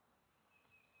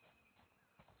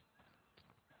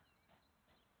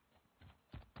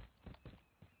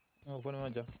 Open में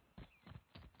मत जा।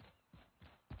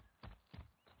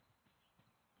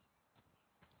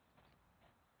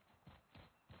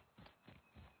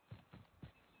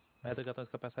 मैं तो कहता हूँ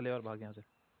इसका पैसा ले और भाग यहाँ से।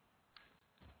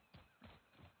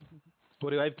 वो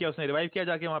रिवाइव किया उसने, रिवाइव किया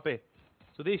जाके वहाँ पे।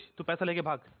 सुदेश तू पैसा लेके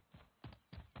भाग।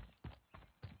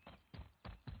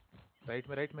 राइट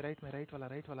में राइट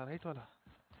वाला।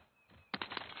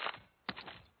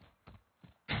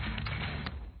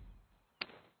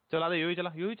 चला दे, यूही चला।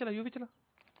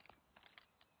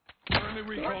 Friendly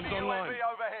recon's Friendly online. UAV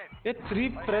overhead. ये 3 They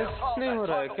hit प्रेस a नहीं target. हो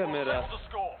रहा है Title क्या will मेरा? settle the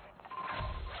score.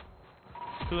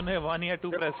 तूने 1 या 2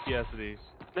 प्रेस किया श्री?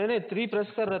 नहीं 3 प्रेस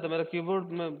कर रहा था, मेरा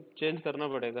कीबोर्ड में चेंज करना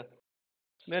पड़ेगा।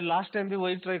 मैं लास्ट टाइम भी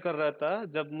वही ट्राई कर रहा था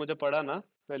जब मुझे पड़ा ना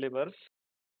पहली बार।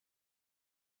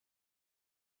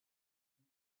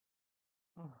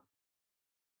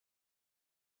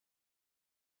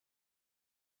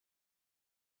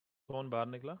 कौन बाहर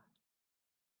निकला?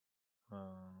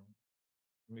 हाँ,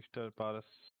 मिस्टर पारस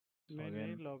नहीं,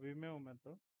 अगेन। लॉबी में हूँ मैं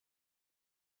तो।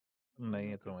 नहीं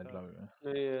है दोनों के तो मतलब साथ।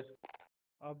 में। नहीं है।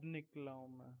 अब निकला हूँ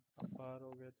मैं, अब बाहर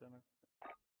हो गया अचानक।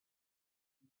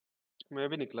 मैं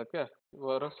भी निकला क्या?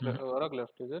 वरक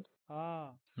लेफ्ट इज इट?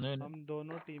 हाँ, नहीं नहीं, हम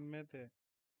दोनों टीम में थे।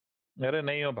 अरे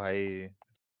नहीं हो भाई,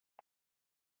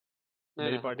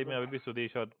 मेरी नहीं पार्टी में अभी भी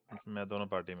सुदेश और मैं दोनों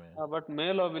पार्टी में हैं। हाँ, बट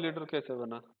मैं लॉबी लीडर कैसे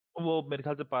बना? वो मेरे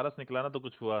ख्याल से पारस निकला ना तो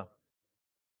कुछ हुआ।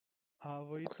 हाँ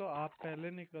वही तो, आप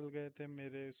पहले निकल गए थे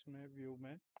मेरे इसमें व्यू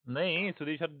में। नहीं,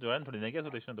 सुदेश ज्वाइन थोड़ी नहीं किया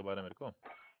सुदेश ने दोबारा मेरे को।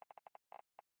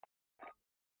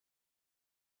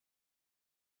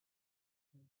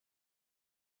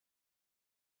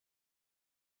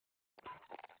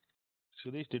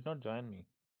 Sudesh did not join me.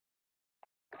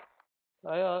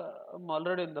 I'm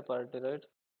already in the party, right?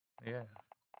 Yeah.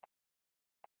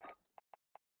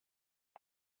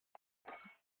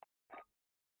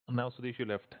 Now Sudesh you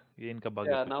left. ये इनका बग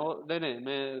है Yeah, कुछ। now नहीं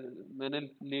मैंने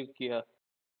लीव किया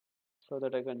so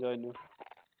that I can join you.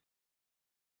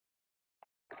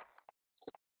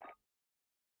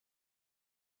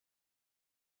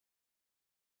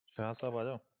 Shah साहब आ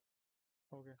जाओ।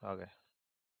 हो गया। आ गए।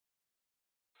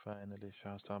 फाइनली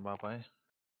शाह साहब आप आए।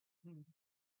 हम्म,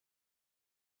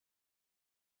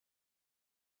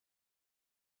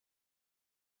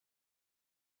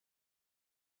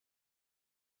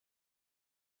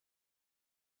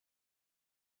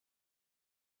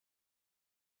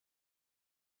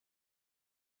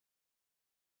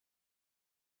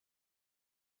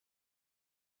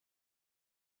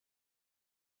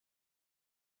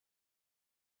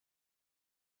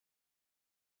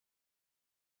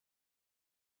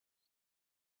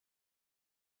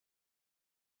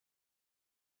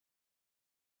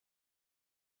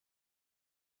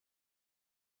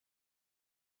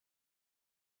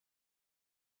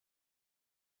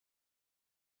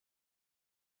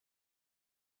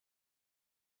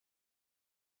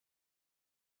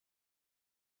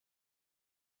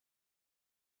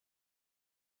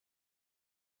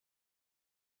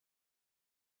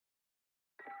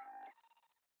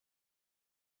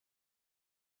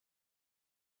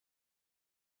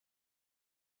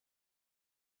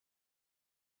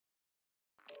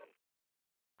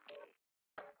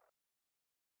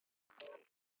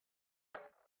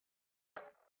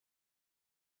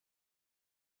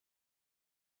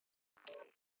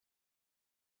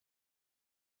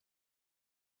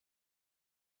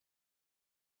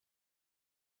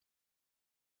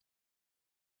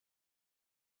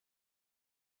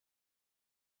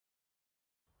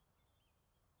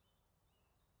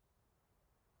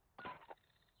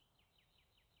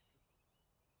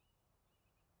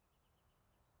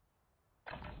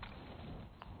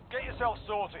 Get yourself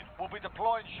sorted. We'll be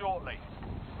deploying shortly.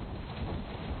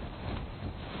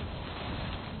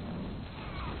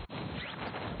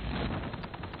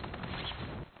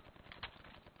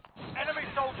 Enemy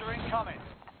soldier incoming.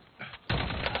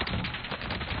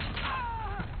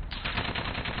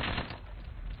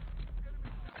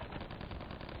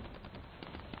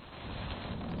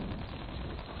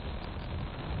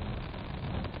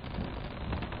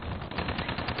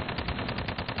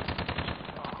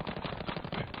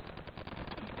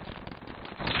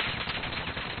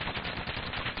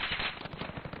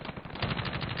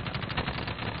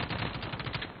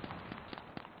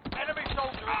 Enemy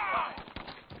soldier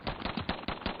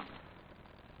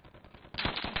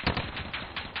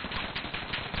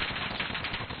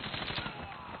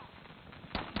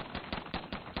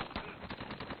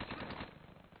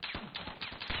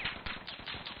incoming.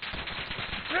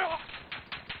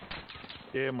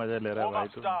 ये मजा ले रहा है भाई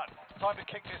Warm-up's तुम। done. Time to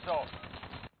kick this off.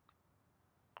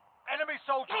 Enemy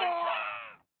soldier incoming.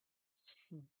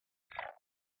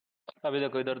 अभी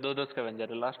देखो इधर 2 स्कैवेंजर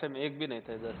है, लास्ट टाइम एक भी नहीं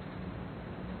था इधर।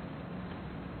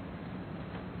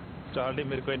 चार्ली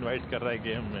मेरे को इनवाइट कर रहा है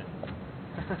गेम में।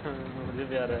 मुझे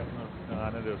भी आ रहा है।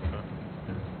 आने दे उसको।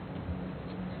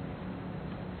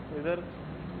 इधर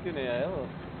क्यों नहीं आया वो?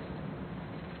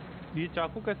 ये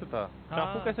चाकू कैसे था? चाकू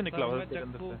हाँ, कैसे निकला सर हुआ में तेरे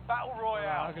अंदर चक्कू से? Battle और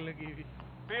आग Royale. लगी हुई।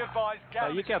 Be advised,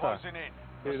 gas ये is क्या था? closing in.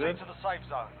 Proceed to the safe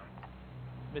zone.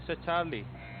 Mister Charlie,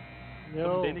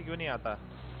 तुम डेली क्यों नहीं आता?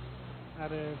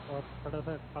 अरे बहुत थोड़ा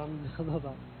सा काम ज्यादा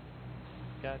था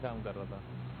क्या काम कर रहा था?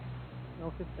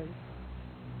 ऑफिस का ही।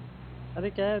 अरे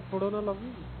क्या है, छोड़ो ना लॉबी।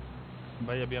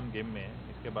 भाई अभी हम गेम में हैं,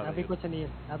 के बाद अभी कुछ नहीं है,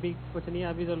 अभी कुछ नहीं है,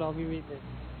 अभी तो लॉबी में ही थे।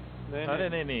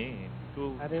 अरे नहीं तू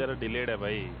तेरा डिलेड है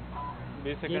भाई,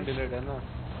 20 सेकंड डिलेड है ना,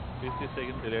 20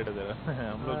 सेकंड डिलेड है तेरा।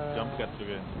 हम लोग जंप कर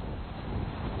चुके हैं।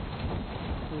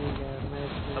 ठीक है, मैं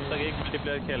तब तक एक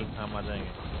मल्टीप्लेयर खेल, हम आ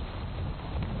जाएंगे।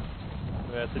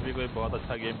 वैसे भी कोई बहुत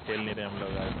अच्छा गेम खेल नहीं रहे हम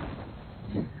लोग आज।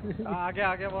 आगे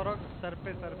आगे बोरो, सर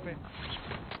पे सर पे।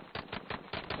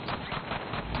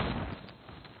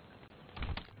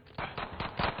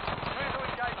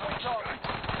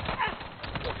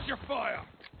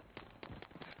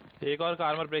 एक और का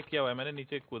आर्मर ब्रेक किया हुआ है मैंने,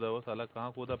 नीचे कूदा, वो साला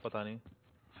कहाँ कूदा पता नहीं।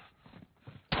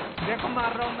 देखो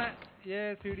मार रहा हूँ मैं,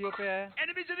 ये सीढ़ियों पे है।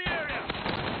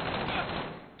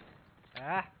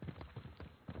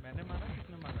 मैंने मारा,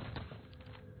 किसने मारा?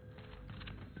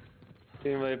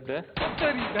 टीम वाइप है।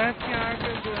 तेरी भैंस की आंख,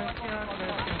 भैंस की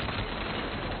आंख।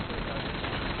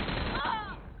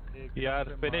 यार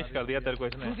फिनिश कर दिया तेरे को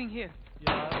इसने। यार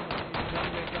गन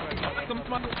लेके बैठा था। तुम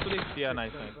पुलिस किया,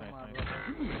 नाइस नाइस मार नाइस।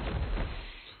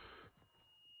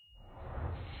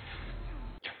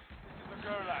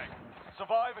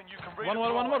 रहा था।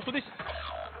 One more Sudesh.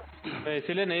 मैं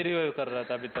इसीलिए नहीं रिवाइव कर रहा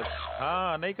था अभी तक।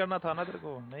 हाँ नहीं करना था ना तेरे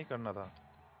को, नहीं करना था,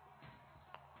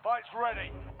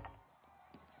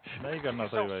 नहीं करना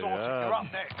था भाई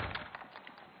यार।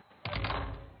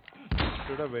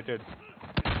 Should have waited.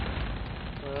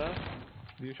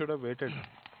 You should have waited.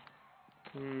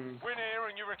 Win here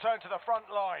and you return to the front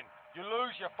line. You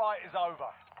lose, your fight is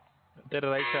over. तेरा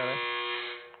राइट से आ रहा है।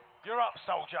 You're up,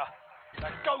 soldier.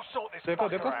 Now go sort this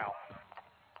fucker out.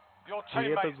 Your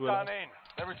teammate's done in.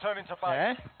 They're returning to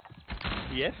base.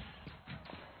 Yes.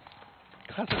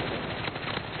 Go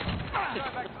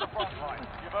back to the front line.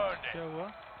 You've earned it. क्या हुआ?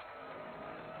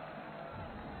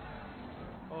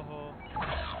 ओहो।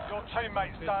 Your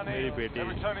teammate's done in. They're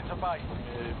returning to base.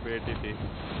 मेरी बेटी थी।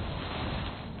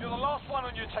 You're the last one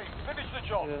on your team. Finish the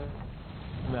job.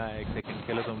 ना एक second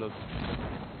खेलो तुम लोग।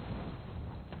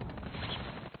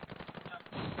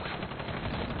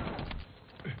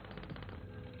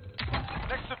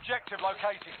 Next objective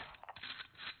located.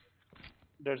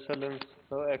 Dead silence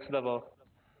तो एक्स दबाओ।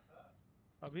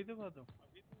 अभी दबा दो।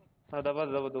 हाँ दबा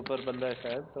दबा, ऊपर बंदा है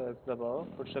शायद, तो एक्स दबाओ,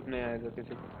 फुटस्टेप नहीं आएगा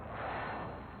किसी को।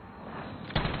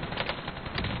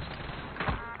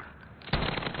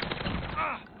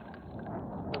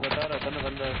 तो बता रहा था ना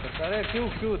बंदा, अरे क्यों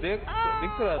क्यों दिख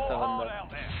रहा था बंदा।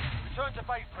 Return to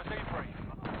base for debrief.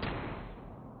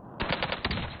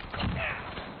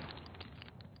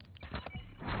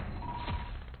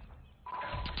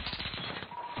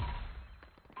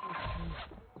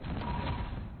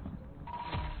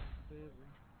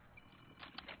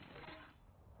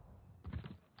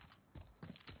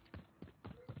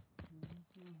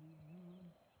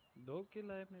 दो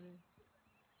किल आए मेरे।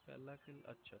 पहला किल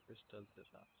अच्छा पिस्टल से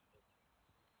था।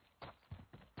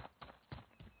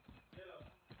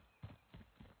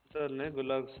 चल नहीं,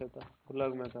 गुलाग से था,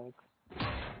 गुलाग में था एक।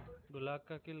 गुलाग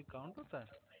का किल काउंट होता है?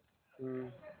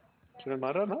 उसने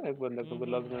मारा ना एक बंदे को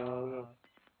गुलाग में। हाँ,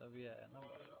 तभी आया ना।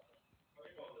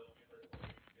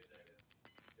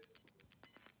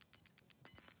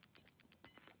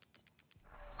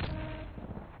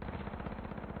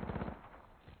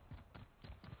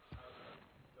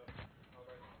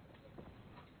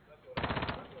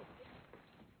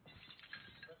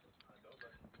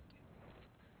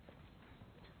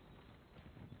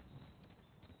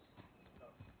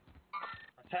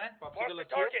 Mark the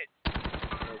target.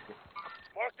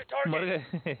 Mark the target. मर गए।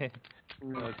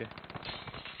 ओके।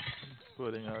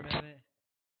 Pouring out.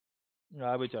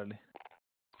 आ भी चढ़ ले।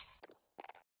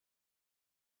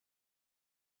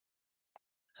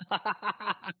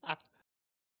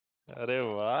 अरे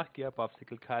वाह, क्या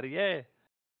पॉप्सिकल खा रही है।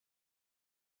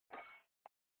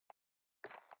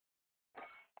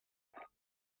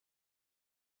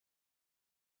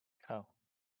 खाओ।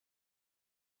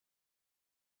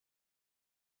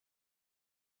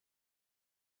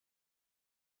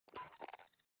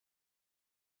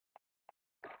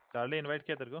 चार्ली इनवाइट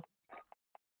किया तेरे को?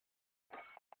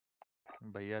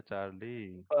 भैया चार्ली।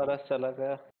 पारस चला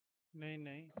गया।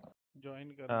 नहीं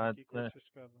ज्वाइन करने की कोशिश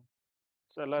कर रहा हूँ।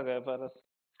 चला गया पारस।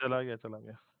 चला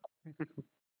गया।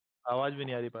 आवाज भी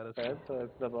नहीं आ रही पारस की। तो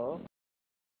एक्स दबाओ।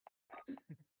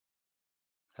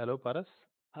 हेलो पारस।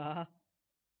 हाँ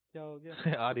क्या हो गया?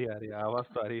 आ रही आवाज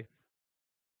तो आ रही है।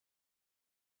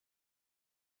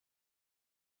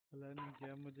 पता नहीं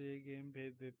क्या मुझे ये गेम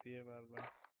भेज देती है बार बार।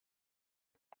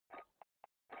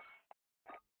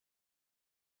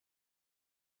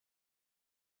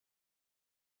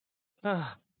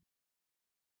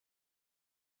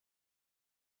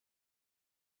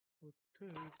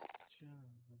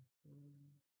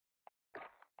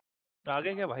 आ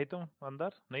गए क्या भाई तुम अंदर?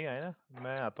 नहीं आए ना?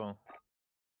 मैं आता हूँ,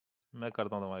 मैं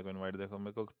करता हूँ तुम्हारे को इनवाइट। देखो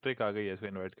मेरे को ट्रिक आ गई है इसको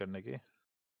इनवाइट करने की।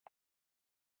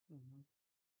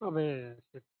 अबे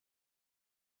shit।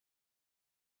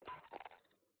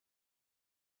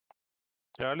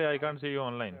 Charlie I can't see you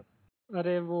online.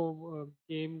 अरे वो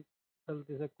गेम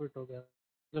गलती से क्विट हो गया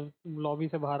जब लॉबी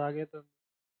से बाहर आ गए तो।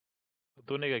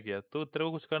 तूने क्या किया? तेरे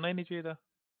को कुछ करना ही नहीं चाहिए था।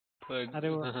 अरे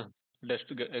वो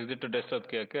एग्जिट टू डेस्कटॉप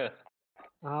किया क्या?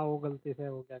 हाँ वो गलती से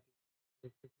हो गया।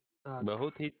 हाँ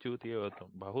बहुत ही चूतिए हो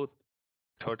तुम, बहुत।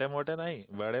 छोटे मोटे नहीं,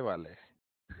 बड़े वाले।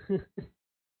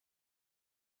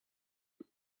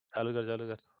 चालू कर, चालू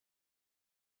कर।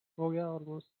 हो गया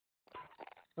almost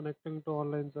connecting to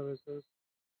online services.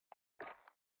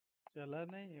 चला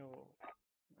नहीं वो,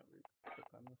 अभी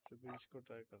पता नहीं, उससे बीच को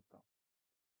ट्राई करता हूँ।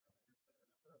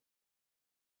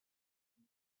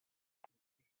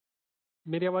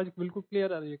 मेरी आवाज बिल्कुल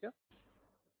क्लियर आ रही है क्या?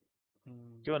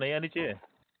 क्यों नहीं आनी चाहिए?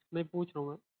 नहीं पूछ रहा हूँ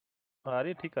मैं। आ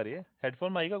रही है, ठीक आ रही है।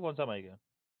 हेडफोन माइक का कौन सा माइक है?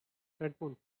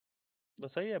 हेडफोन।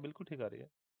 बस सही है, बिल्कुल ठीक आ रही है।